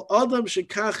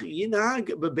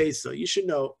should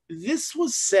know, this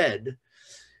was said,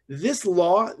 this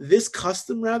law, this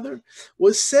custom rather,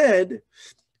 was said,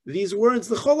 these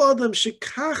words, l'chol adam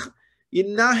shekach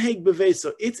Yinaheg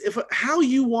beveso. It's how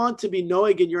you want to be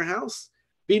noeg in your house,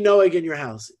 be noeg in your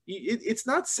house. It's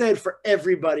not said for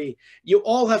everybody. You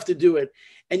all have to do it,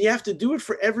 and you have to do it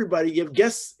for everybody. You have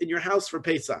guests in your house for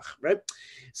Pesach, right?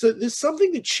 So there's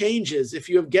something that changes if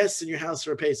you have guests in your house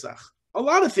for Pesach. a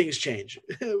lot of things change.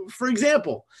 For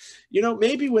example,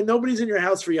 maybe when nobody's in your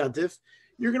house for Yontif,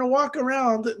 you're going to walk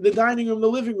around the dining room, the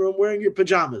living room wearing your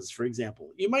pajamas, for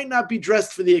example. You might not be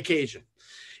dressed for the occasion.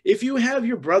 If you have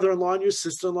your brother-in-law and your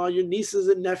sister-in-law, your nieces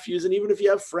and nephews, and even if you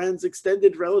have friends,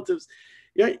 extended relatives,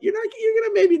 you're going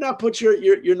to maybe not put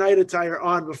your night attire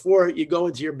on before you go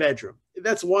into your bedroom.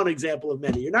 That's one example of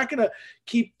many. You're not going to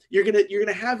you're going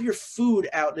to have your food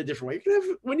out in a different way. You're going to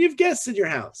have, when you have guests in your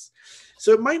house.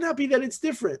 So it might not be that it's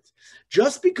different.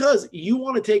 Just because you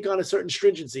want to take on a certain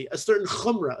stringency, a certain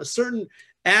chumrah, a certain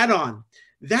add-on,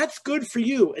 that's good for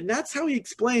you. And that's how he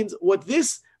explains what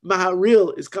this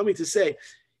Maharil is coming to say.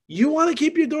 You want to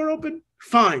keep your door open?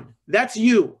 Fine. That's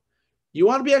you. You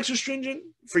want to be extra stringent?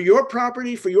 For your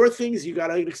property, for your things, you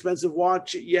got an expensive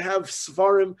watch, you have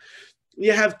svarim,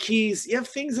 you have keys, you have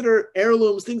things that are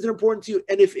heirlooms, things that are important to you.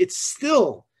 And if it's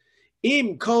still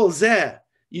im kol zeh,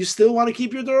 you still want to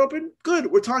keep your door open? Good,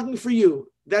 we're talking for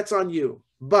you. That's on you.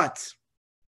 But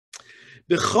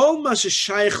b'chol ma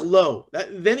sheshayich lo,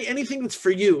 then anything that's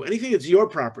for you, anything that's your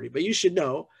property, but you should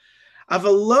know,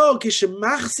 avalo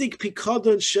kishemachzik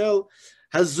pikodon shel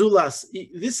hazulas.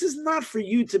 This is not for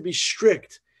you to be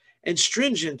strict and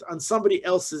stringent on somebody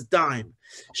else's dime.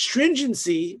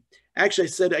 Stringency, actually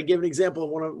I gave an example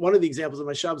of one of the examples of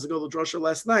my Shabbos Agol Drosha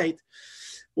last night,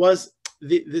 was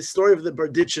the story of the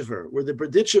Berditchever, where the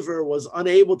Berditchever was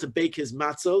unable to bake his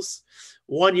matzos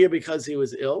 1 year because he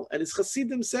was ill, and his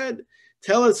Hasidim said,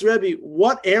 tell us, Rebbe,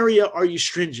 what area are you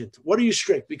stringent? What are you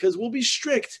strict? Because we'll be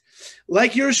strict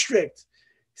like you're strict.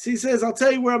 So he says, I'll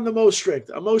tell you where I'm the most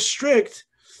strict. I'm most strict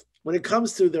when it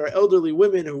comes to their elderly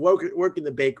women who work in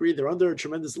the bakery. They're under a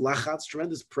tremendous lachatz,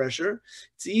 tremendous pressure.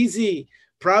 It's easy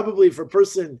probably for a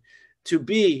person to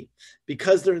be,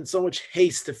 because they're in so much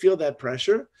haste, to feel that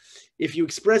pressure. If you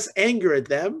express anger at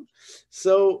them,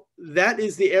 so that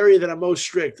is the area that I'm most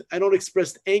strict. I don't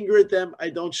express anger at them. I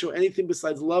don't show anything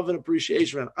besides love and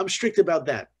appreciation. I'm strict about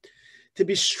that. To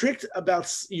be strict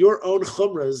about your own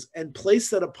chumras and place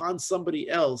that upon somebody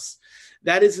else,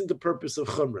 that isn't the purpose of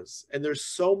chumras. And there's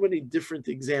so many different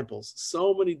examples,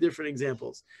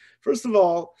 First of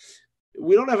all,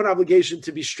 we don't have an obligation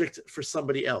to be strict for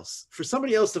somebody else. For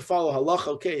somebody else to follow halacha,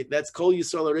 okay, that's kol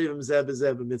yisrael arevim zeh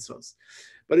b'zeh b'mitzvos.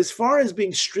 But as far as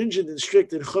being stringent and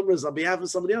strict in chumras on behalf of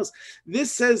somebody else,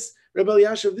 this says, Rabbi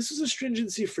Yashav, this is a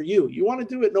stringency for you. You want to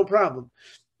do it, no problem.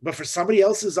 But for somebody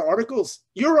else's articles,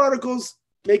 your articles,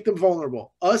 make them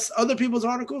vulnerable. Other people's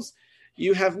articles,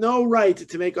 you have no right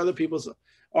to make other people's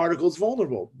articles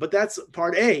vulnerable. But that's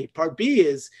part A. Part B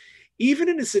is, even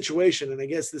in a situation, and I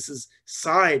guess this is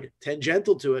side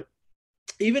tangential to it,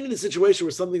 even in a situation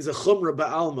where something's a chumrah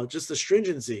ba'alma, just a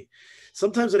stringency,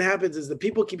 sometimes what happens is that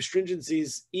people keep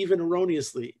stringencies even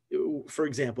erroneously. For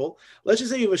example, let's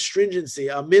just say you have a stringency,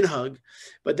 a minhag,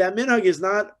 but that minhag is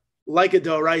not like a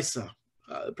doraisa.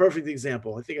 Perfect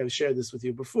example, I think I've shared this with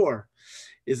you before,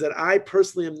 is that I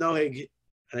personally am noheg,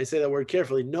 and I say that word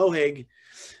carefully, noheg,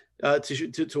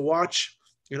 to watch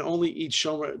and only eat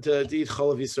shomer, to eat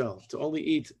chol of Yisrael, to only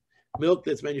eat milk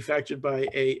that's manufactured by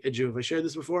a Jew. Have I shared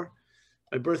this before?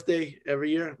 My birthday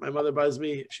every year, my mother buys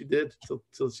me, she did, till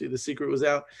the secret was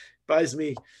out, buys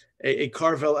me a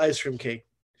Carvel ice cream cake.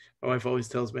 My wife always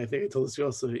tells me, I think I told this to you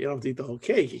also, you don't have to eat the whole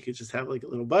cake, you could just have like a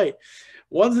little bite.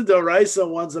 One's a doraisa,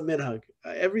 one's a minhag,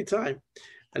 every time.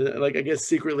 And like, I guess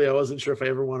secretly, I wasn't sure if I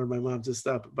ever wanted my mom to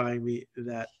stop buying me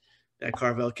that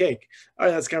Carvel cake. All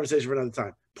right, that's a conversation for another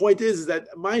time. Point is that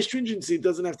my stringency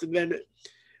doesn't have to then,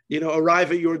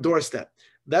 arrive at your doorstep.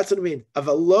 That's what I mean.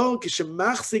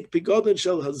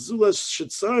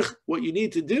 What you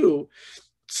need to do,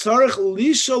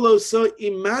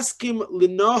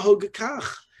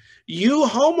 you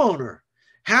homeowner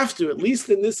have to, at least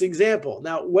in this example.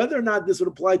 Now, whether or not this would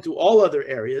apply to all other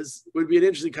areas would be an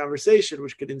interesting conversation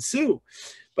which could ensue.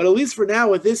 But at least for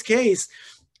now, with this case,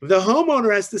 the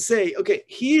homeowner has to say, okay,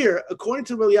 here, according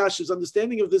to Rabbi Yashav's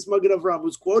understanding of this Magen Avraham,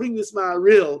 who's quoting this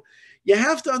Ma'aril, you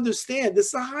have to understand this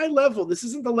is a high level. This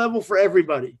isn't the level for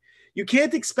everybody. You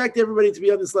can't expect everybody to be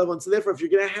on this level. And so therefore, if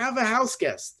you're going to have a house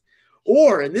guest,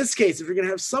 or in this case, if you're going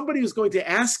to have somebody who's going to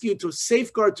ask you to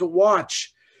safeguard, to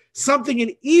watch something,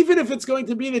 and even if it's going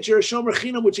to be that you're a shomer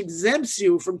chinam, which exempts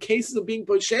you from cases of being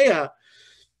posheya,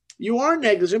 you are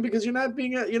negligent because you're not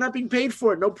being paid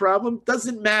for it. No problem.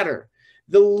 Doesn't matter.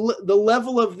 The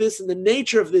level of this and the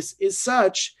nature of this is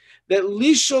such that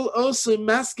lishol also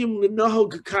maskim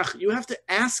linohog kach. You have to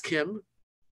ask him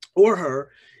or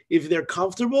her if they're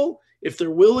comfortable, if they're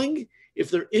willing, if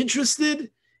they're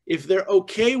interested, if they're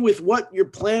okay with what your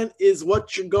plan is,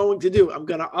 what you're going to do. I'm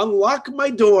going to unlock my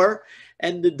door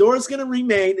and the door is going to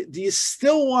remain. Do you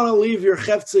still want to leave your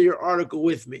cheftza, your article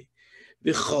with me?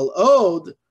 V'chol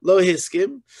od lo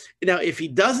hiskim. Now, if he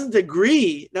doesn't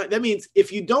agree, now that means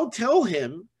if you don't tell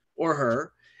him or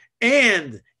her,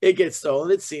 and it gets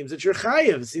stolen, it seems that you're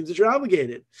chayiv. It seems that you're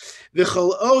obligated.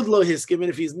 V'chol od lo hiskim. And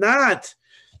if he's not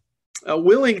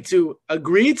willing to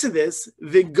agree to this,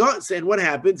 and what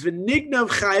happens? V'nignav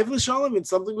chayiv l'shalom. And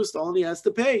something was stolen, he has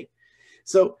to pay.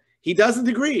 So he doesn't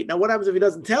agree. Now, what happens if he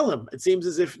doesn't tell him? It seems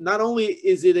as if not only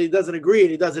is it he doesn't agree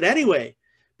and he does it anyway,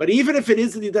 but even if it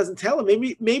is that he doesn't tell him,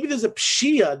 maybe there's a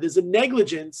pshia, there's a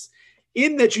negligence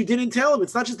in that you didn't tell him.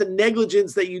 It's not just a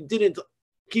negligence that you didn't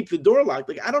keep the door locked.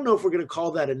 Like, I don't know if we're going to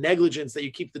call that a negligence that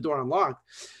you keep the door unlocked,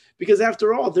 because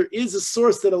after all, there is a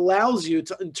source that allows you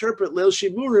to interpret Leil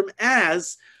Shimurim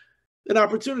as an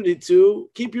opportunity to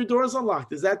keep your doors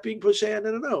unlocked. Is that being pushay? I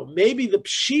don't know. Maybe the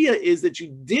pshia is that you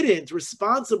didn't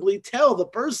responsibly tell the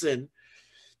person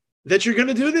that you're going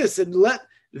to do this, and let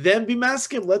them be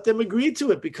maskim, let them agree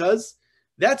to it, because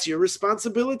that's your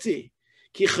responsibility.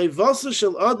 Your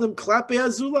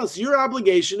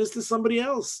obligation is to somebody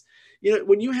else. You know,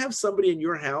 when you have somebody in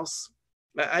your house,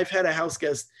 I've had a house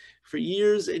guest for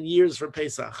years and years for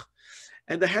Pesach,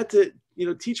 and I had to,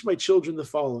 teach my children the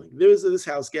following. There was this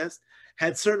house guest,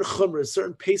 had certain chumras,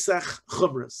 certain Pesach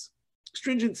chumras,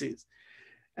 stringencies.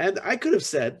 And I could have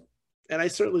said, and I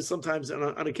certainly sometimes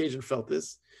on occasion felt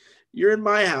this, you're in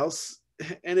my house,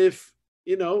 and if,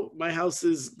 my house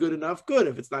is good enough, good.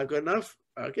 If it's not good enough,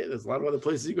 okay, there's a lot of other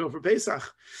places you go for Pesach.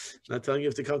 I'm not telling you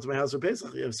have to come to my house for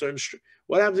Pesach. You have certain,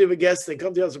 what happens if you have a guest, they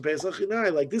come to your house for Pesach? I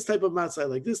like this type of matzah, I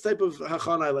like this type of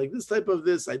hachana, I like this type of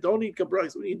this. I don't eat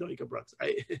kabraks. What do you don't eat kabraks?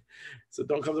 So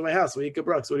don't come to my house. We eat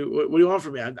kabraks. What do you want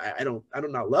from me? I don't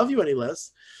not love you any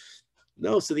less.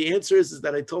 No, so the answer is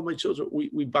that I told my children,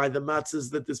 we buy the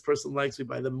matzahs that this person likes, we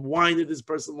buy the wine that this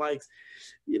person likes.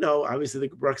 Obviously the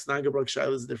gebrux, non-gebrux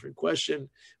shaila is a different question.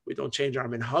 We don't change our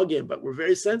minhagim, but we're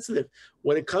very sensitive.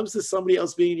 When it comes to somebody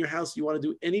else being in your house, you want to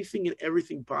do anything and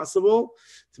everything possible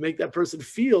to make that person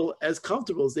feel as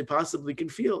comfortable as they possibly can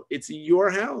feel. It's your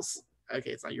house.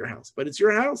 Okay, it's not your house, but it's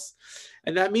your house.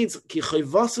 And that means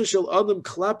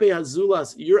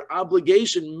your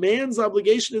obligation, man's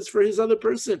obligation is for his other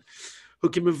person.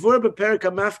 And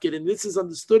this is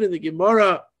understood in the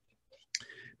Gemara,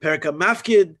 Perek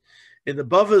HaMafkid. In the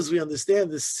Bavas, we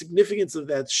understand the significance of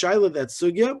that shaila, that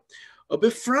sugya.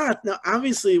 Now,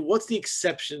 obviously, what's the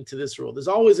exception to this rule? There's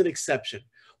always an exception.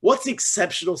 What's the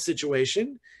exceptional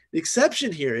situation? The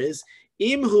exception here is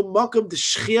im hu makam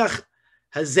d'shchiach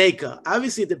hazeka.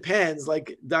 Obviously, it depends,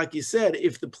 like Daki said,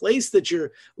 if the place that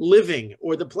you're living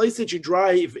or the place that you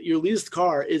drive your leased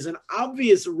car is an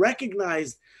obvious,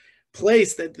 recognized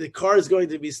place that the car is going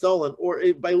to be stolen, or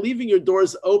by leaving your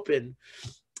doors open,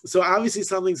 so obviously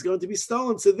something's going to be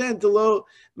stolen. So then lo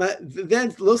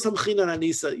samchinan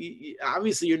anisa.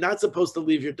 Obviously, you're not supposed to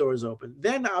leave your doors open.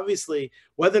 Then obviously,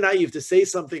 whether or not you have to say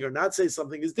something or not say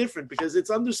something is different, because it's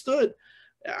understood.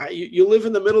 You live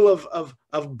in the middle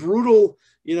of brutal,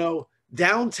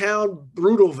 downtown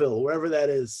Brutalville, wherever that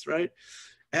is, right?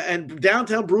 And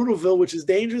downtown Brutalville, which is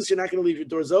dangerous, you're not going to leave your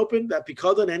doors open. That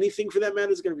pikadon, anything for that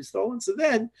matter, is going to be stolen. So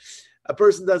then a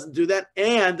person doesn't do that.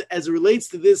 And as it relates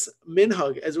to this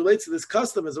minhag, as it relates to this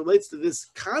custom, as it relates to this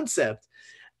concept,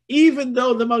 even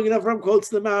though the Magen Avraham quotes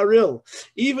the Ma'aril,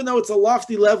 even though it's a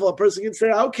lofty level, a person can say,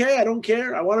 okay, I don't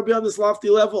care. I want to be on this lofty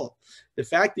level. The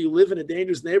fact that you live in a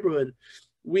dangerous neighborhood,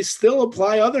 we still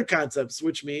apply other concepts,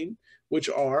 which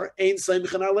are ein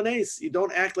seimchen al hanes. You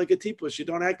don't act like a tipush. You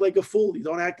don't act like a fool. You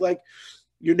don't act like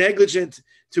you're negligent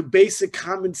to basic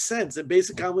common sense. And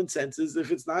basic common sense is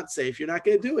if it's not safe, you're not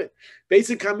going to do it.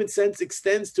 Basic common sense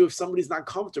extends to if somebody's not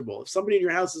comfortable. If somebody in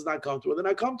your house is not comfortable, they're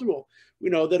not comfortable. We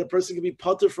know that a person can be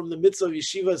patur from the mitzvah of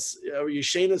yeshivas or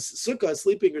yeshenas sukkah,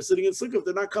 sleeping or sitting in sukkah, if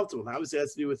they're not comfortable. Now, obviously, it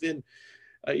has to be within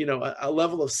a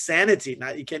level of sanity.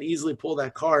 Not, you can't easily pull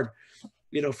that card,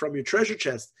 from your treasure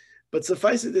chest. But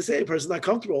suffice it to say, a person's not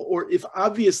comfortable, or if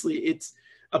obviously it's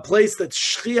a place that's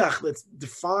shchiach, that's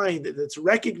defined, that's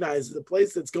recognized, the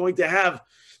place that's going to have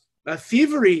a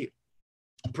thievery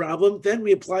problem, then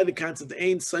we apply the concept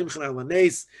ein seimchen al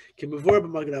hanes k'mevor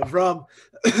b'Magen Avraham,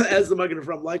 as the Magen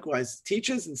Avraham likewise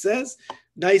teaches and says,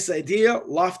 nice idea,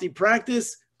 lofty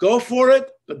practice, go for it,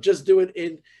 but just do it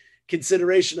in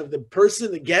consideration of the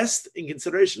person, the guest, in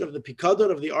consideration of the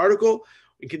pikadon of the article,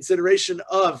 in consideration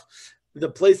of the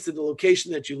place and the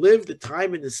location that you live, the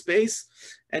time and the space.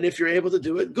 And if you're able to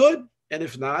do it, good. And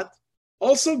if not,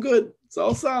 also good. It's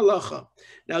also halacha.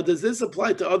 Now, does this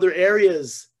apply to other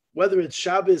areas, whether it's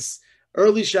Shabbos,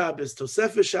 early Shabbos,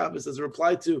 Tosefah Shabbos, does it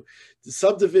apply to the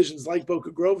subdivisions like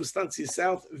Boca Grove, Estancia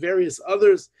South, various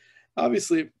others?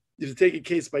 Obviously, if you take it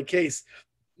case by case,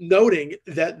 noting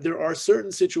that there are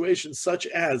certain situations such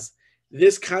as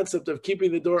this concept of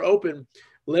keeping the door open,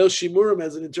 Leil Shimurim,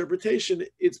 as an interpretation,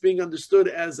 it's being understood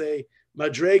as a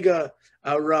madrega,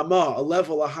 a rama, a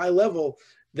level, a high level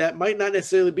that might not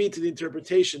necessarily be to the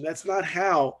interpretation. That's not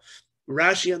how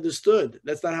Rashi understood.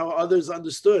 That's not how others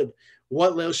understood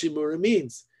what Leil Shimurim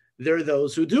means. There are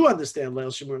those who do understand Leil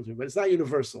Shimurim, but it's not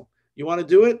universal. You want to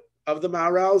do it of the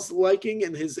Maharal's liking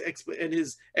and his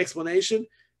explanation?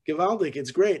 Givaldik,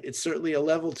 it's great. It's certainly a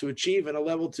level to achieve and a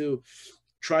level to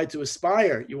try to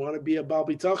aspire. You want to be a Baal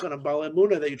Bitachon, a Baal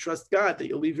Emunah, that you trust God, that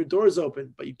you'll leave your doors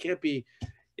open, but you can't be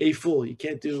a fool. You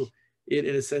can't do it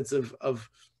in a sense of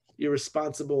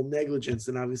irresponsible negligence,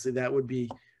 and obviously that would be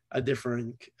a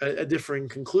differing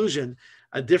conclusion,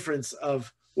 a difference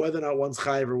of whether or not one's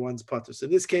chayiv or one's patur. So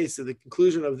in this case, the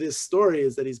conclusion of this story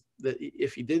is that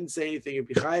if he didn't say anything, it'd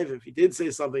be chayiv. If he did say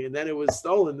something and then it was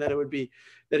stolen, then it would be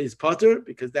that he's patur,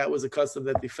 because that was a custom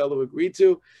that the fellow agreed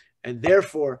to, and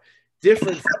therefore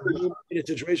different from in a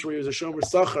situation where he was a shomer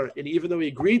sachar, and even though he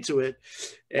agreed to it,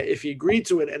 if he agreed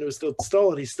to it and it was still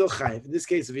stolen, he's still chayiv. In this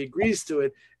case, if he agrees to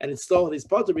it and it's stolen, he's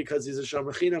patur because he's a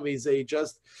shomer chinam. He's a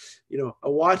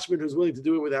watchman who's willing to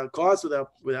do it without cost,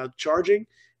 without charging.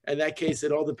 In that case,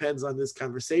 it all depends on this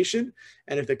conversation.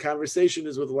 And if the conversation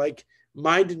is with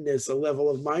like-mindedness, a level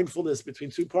of mindfulness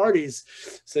between two parties,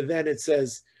 so then it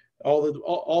says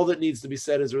all that needs to be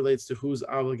said as relates to who's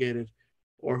obligated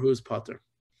or who's patur.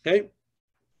 Okay?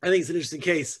 I think it's an interesting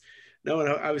case. No, and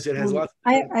obviously it has lots.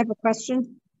 I have a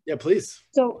question. Yeah, please.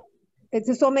 So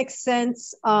this all makes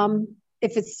sense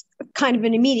if it's kind of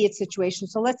an immediate situation.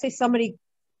 So let's say somebody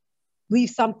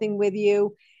leaves something with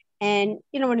you and,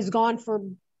 and is gone for,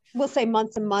 we'll say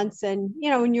months and months, and,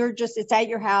 and it's at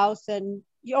your house and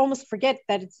you almost forget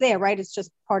that it's there, right? It's just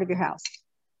part of your house.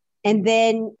 And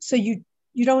then, so you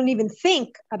don't even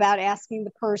think about asking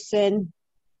the person,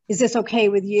 is this okay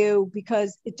with you?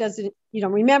 Because you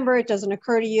don't remember, it doesn't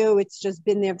occur to you. It's just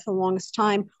been there for the longest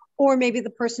time. Or maybe the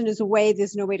person is away.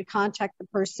 There's no way to contact the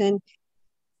person.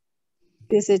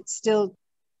 Is it still,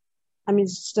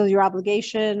 still your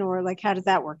obligation, or like, how does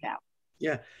that work out?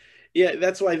 Yeah,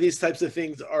 that's why these types of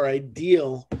things are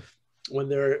ideal when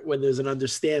there's an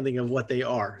understanding of what they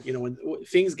are. When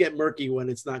things get murky, when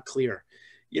it's not clear.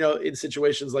 In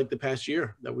situations like the past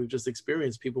year that we've just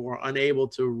experienced, people were unable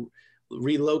to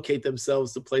relocate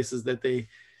themselves to places that they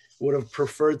would have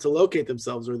preferred to locate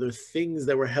themselves, or there are things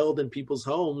that were held in people's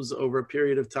homes over a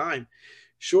period of time.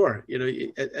 Sure,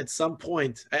 at some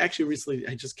point, I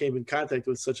just came in contact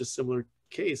with such a similar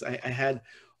case. I had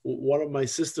one of my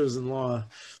sisters-in-law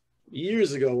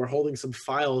years ago were holding some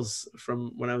files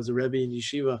from when I was a Rabbi in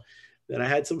yeshiva, that I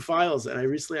had some files, and I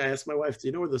asked my wife, do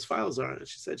you know where those files are? And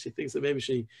she said she thinks that maybe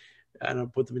she,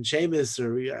 put them in Seamus,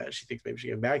 or she thinks maybe she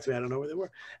came back to me. I don't know where they were.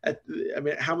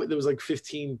 There was like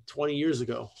 15, 20 years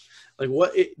ago. Like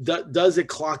does it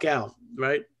clock out,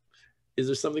 right? Is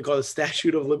there something called a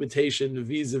statute of limitation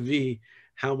vis-a-vis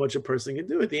how much a person can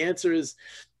do it? The answer is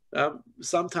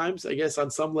sometimes, I guess, on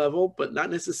some level, but not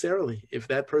necessarily. If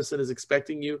that person is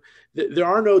expecting you, there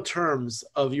are no terms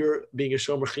of your being a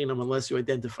shomer chinam unless you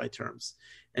identify terms.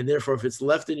 And therefore, if it's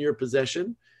left in your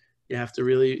possession, you have to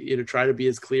really try to be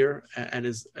as clear and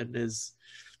as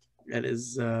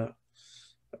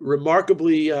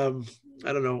remarkably on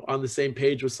the same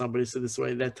page with somebody, so this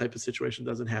way that type of situation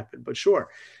doesn't happen. But sure,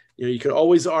 you could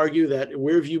always argue that,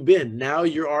 where have you been? Now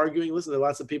you're arguing. Listen, there are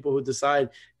lots of people who decide,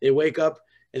 they wake up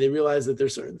and they realize that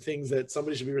there's certain things that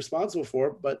somebody should be responsible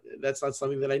for, but that's not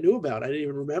something that I knew about. I didn't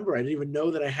even remember. I didn't even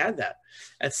know that I had that.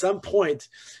 At some point,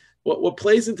 what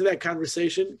plays into that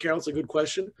conversation, Carol, it's a good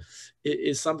question,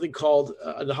 is something called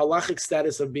the halachic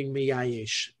status of being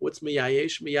miyayesh. What's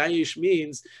miyayesh? Miyayesh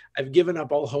means I've given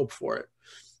up all hope for it.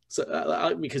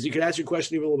 So, because you could ask your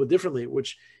question even a little bit differently,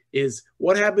 which is,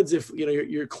 what happens if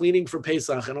you're cleaning for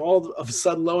Pesach and all of a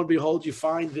sudden, lo and behold, you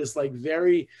find this like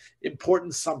very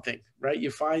important something, right?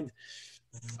 You find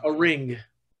a ring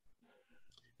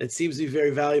that seems to be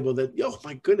very valuable, that, oh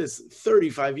my goodness,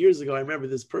 35 years ago, I remember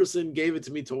this person gave it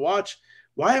to me to watch.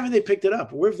 Why haven't they picked it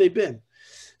up? Where have they been?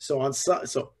 So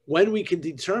when we can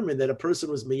determine that a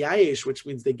person was miyayesh, which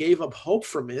means they gave up hope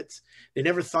from it, they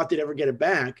never thought they'd ever get it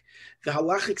back, the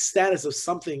halachic status of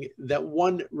something that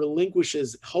one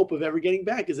relinquishes hope of ever getting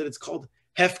back is that it's called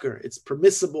hefker. It's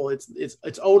permissible.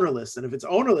 It's ownerless. And if it's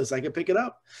ownerless, I can pick it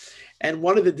up. And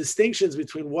one of the distinctions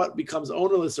between what becomes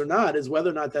ownerless or not is whether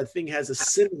or not that thing has a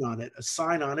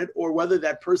sign on it, or whether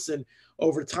that person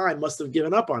over time must have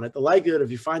given up on it. The likelihood,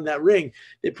 if you find that ring,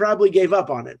 they probably gave up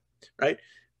on it, right?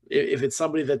 If it's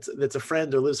somebody that's a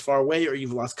friend or lives far away or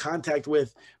you've lost contact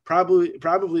with, probably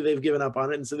they've given up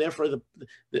on it. And so therefore,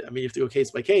 I mean, you have to go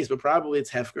case by case, but probably it's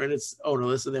hefker and it's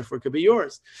ownerless and therefore it could be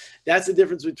yours. That's the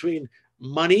difference between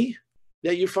money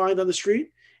that you find on the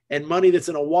street and money that's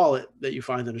in a wallet that you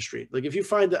find on the street. Like if you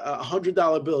find a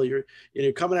 $100 bill, you're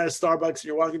coming out of Starbucks and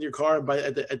you're walking to your car, and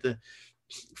at the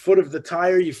foot of the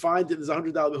tire, you find that there's a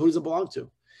 $100 bill. Who does it belong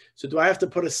to? So do I have to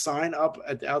put a sign up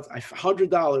at the outside?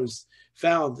 $100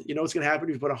 found. You know what's going to happen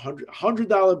if you put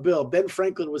 $100 bill? Ben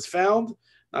Franklin was found,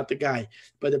 not the guy,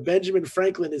 but a Benjamin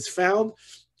Franklin is found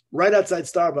right outside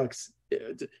Starbucks.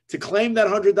 To claim that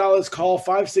 $100, call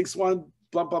 561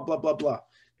 blah blah blah blah blah.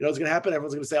 You know what's going to happen?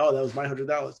 Everyone's going to say, "Oh, that was my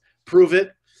 $100." Prove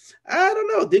it. I don't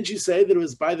know. Didn't you say that it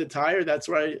was by the tire? That's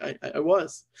where I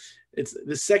was. It's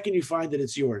the second you find that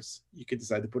it's yours. You could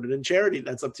decide to put it in charity.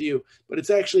 That's up to you. But it's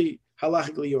actually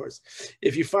halachically yours.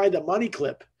 If you find a money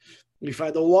clip, you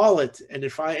find a wallet, and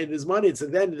there's money, so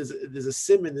then there's a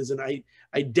simon, there's an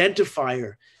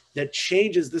identifier that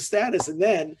changes the status, and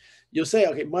then you'll say,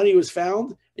 okay, money was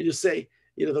found, and you'll say,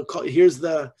 they'll call, here's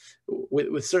the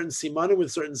with certain simanim,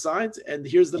 with certain signs, and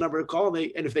here's the number to call,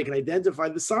 and if they can identify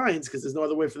the signs, because there's no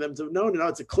other way for them to have known,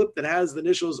 it's a clip that has the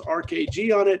initials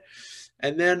RKG on it,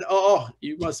 and then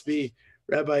you must be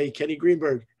Rabbi Kenny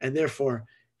Greenberg, and therefore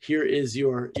here is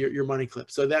your money clip.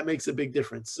 So that makes a big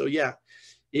difference. So yeah,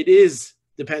 it is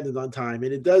dependent on time,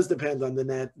 and it does depend on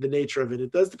the nature of it.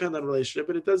 It does depend on relationship,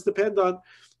 and it does depend on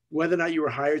whether or not you were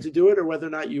hired to do it or whether or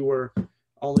not you were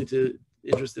only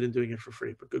interested in doing it for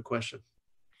free. But good question.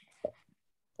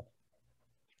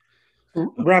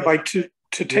 Rabbi, to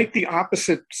take the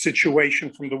opposite situation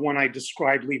from the one I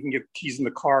described, leaving your keys in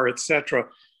the car, etc.,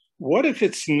 what if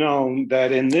it's known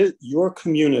that in your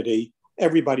community,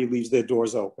 everybody leaves their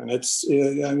doors open? It's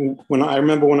when I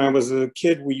remember when I was a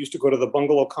kid, we used to go to the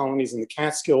bungalow colonies in the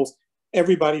Catskills.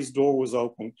 Everybody's door was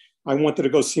open. I wanted to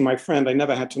go see my friend. I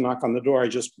never had to knock on the door. I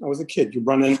was a kid. You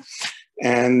run in,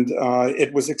 and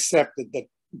it was accepted that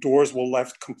doors were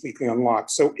left completely unlocked.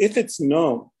 So if it's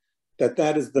known that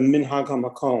that is the minhag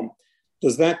hamakom,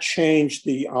 does that change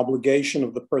the obligation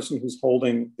of the person who's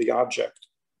holding the object?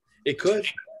 It could.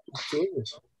 Absolutely.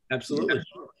 Absolutely.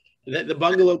 The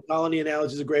bungalow colony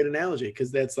analogy is a great analogy because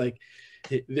that's like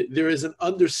there is an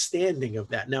understanding of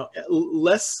that. Now,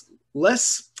 less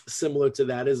similar to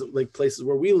that is like places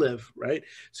where we live, right?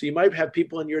 So you might have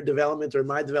people in your development or in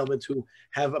my development who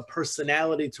have a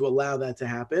personality to allow that to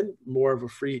happen, more of a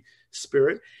free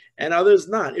spirit, and others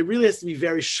not. It really has to be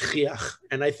very shchiach.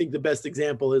 And I think the best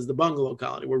example is the bungalow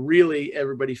colony, where really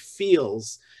everybody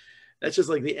feels. That's just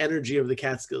like the energy of the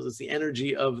Catskills. It's the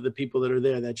energy of the people that are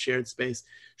there, that shared space.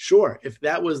 Sure, if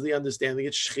that was the understanding,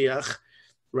 it's shchiach,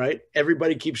 right?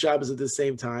 Everybody keeps Shabbos at the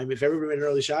same time. If everybody made an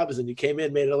early Shabbos and you came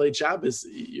in, made a late Shabbos,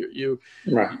 you're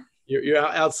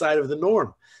outside of the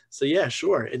norm. So yeah,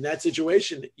 sure. In that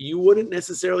situation, you wouldn't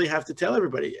necessarily have to tell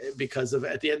everybody because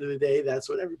at the end of the day, that's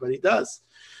what everybody does.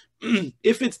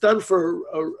 If it's done for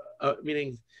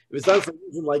meaning, if it's done for a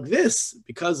reason like this,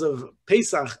 because of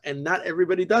Pesach, and not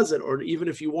everybody does it, or even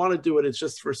if you want to do it, it's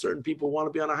just for certain people who want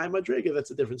to be on a high madrega,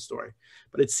 that's a different story.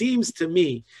 But it seems to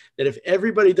me that if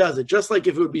everybody does it, just like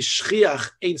if it would be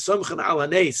shchiach, ein somchen ala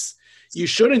nes, you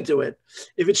shouldn't do it.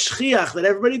 If it's shchiach that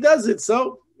everybody does it,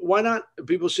 so why not?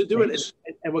 People should do it.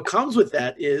 And what comes with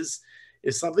that is,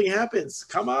 if something happens,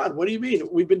 come on, what do you mean?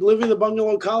 We've been living in the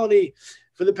bungalow colony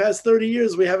for the past 30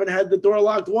 years. We haven't had the door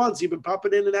locked once. You've been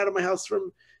popping in and out of my house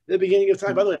from the beginning of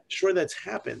time. By the way, I'm sure that's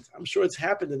happened. I'm sure it's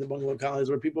happened in the bungalow colonies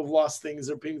where people have lost things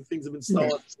or things have been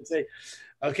stolen. And say,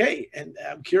 okay, and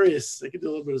I'm curious. I could do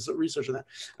a little bit of research on that.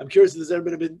 I'm curious if there's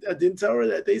ever been a din Torah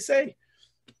that they say,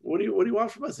 what do you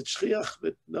want from us? It's shchiach.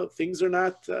 That no, things are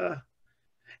not.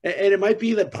 And it might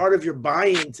be that part of your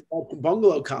buy-in to the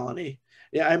bungalow colony.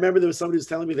 Yeah, I remember there was somebody who was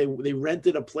telling me they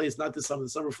rented a place, not this summer, the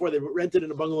summer before. They rented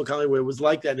in a bungalow colony where it was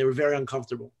like that, and they were very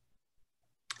uncomfortable.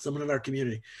 Someone in our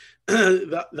community,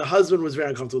 the husband was very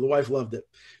uncomfortable. The wife loved it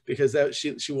because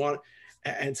she wanted,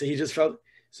 and so he just felt.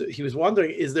 So he was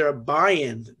wondering, is there a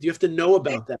buy-in? Do you have to know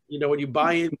about that? When you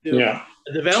buy into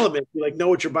a development, you know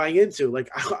what you're buying into.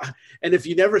 And if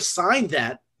you never signed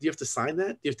that, do you have to sign that?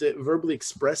 Do you have to verbally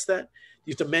express that?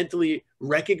 Do you have to mentally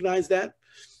recognize that?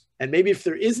 And maybe if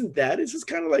there isn't that, it's just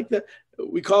kind of like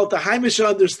we call it the Heimish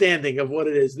understanding of what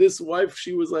it is. This wife,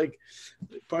 she was like,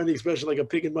 pardon the expression, like a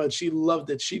pig in mud. She loved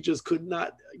it. She just could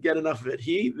not get enough of it.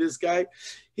 This guy,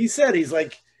 he said he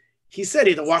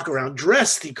had to walk around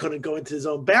dressed. He couldn't go into his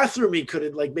own bathroom. He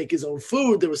couldn't make his own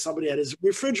food. There was somebody at his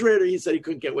refrigerator. He said he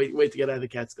couldn't wait to get out of the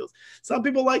Catskills. Some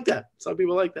people like that.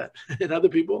 And other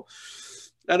people,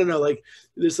 I don't know, like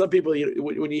there's some people,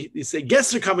 when you say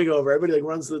guests are coming over, everybody like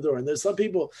runs to the door. And there's some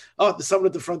people, oh, there's someone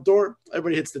at the front door,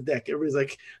 everybody hits the deck. Everybody's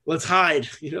like, let's hide,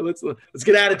 let's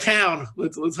get out of town.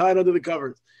 Let's hide under the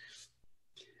covers.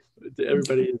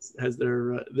 Everybody has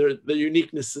their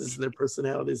uniquenesses, their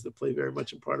personalities that play very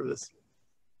much a part of this.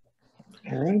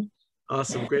 All right.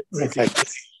 Awesome. Great. Okay.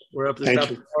 We're up to the top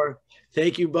of the hour.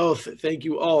 Thank you both. Thank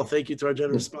you all. Thank you to our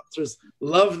generous sponsors.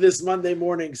 Love this Monday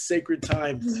morning, sacred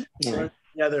time.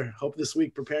 Together. Hope this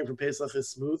week preparing for Pesach is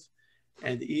smooth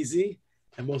and easy.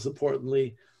 And most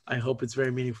importantly, I hope it's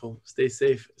very meaningful. Stay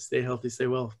safe, stay healthy, stay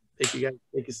well. Thank you guys.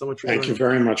 Thank you so much for joining. Thank you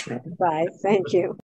very much, Rabbi. Bye. Thank you.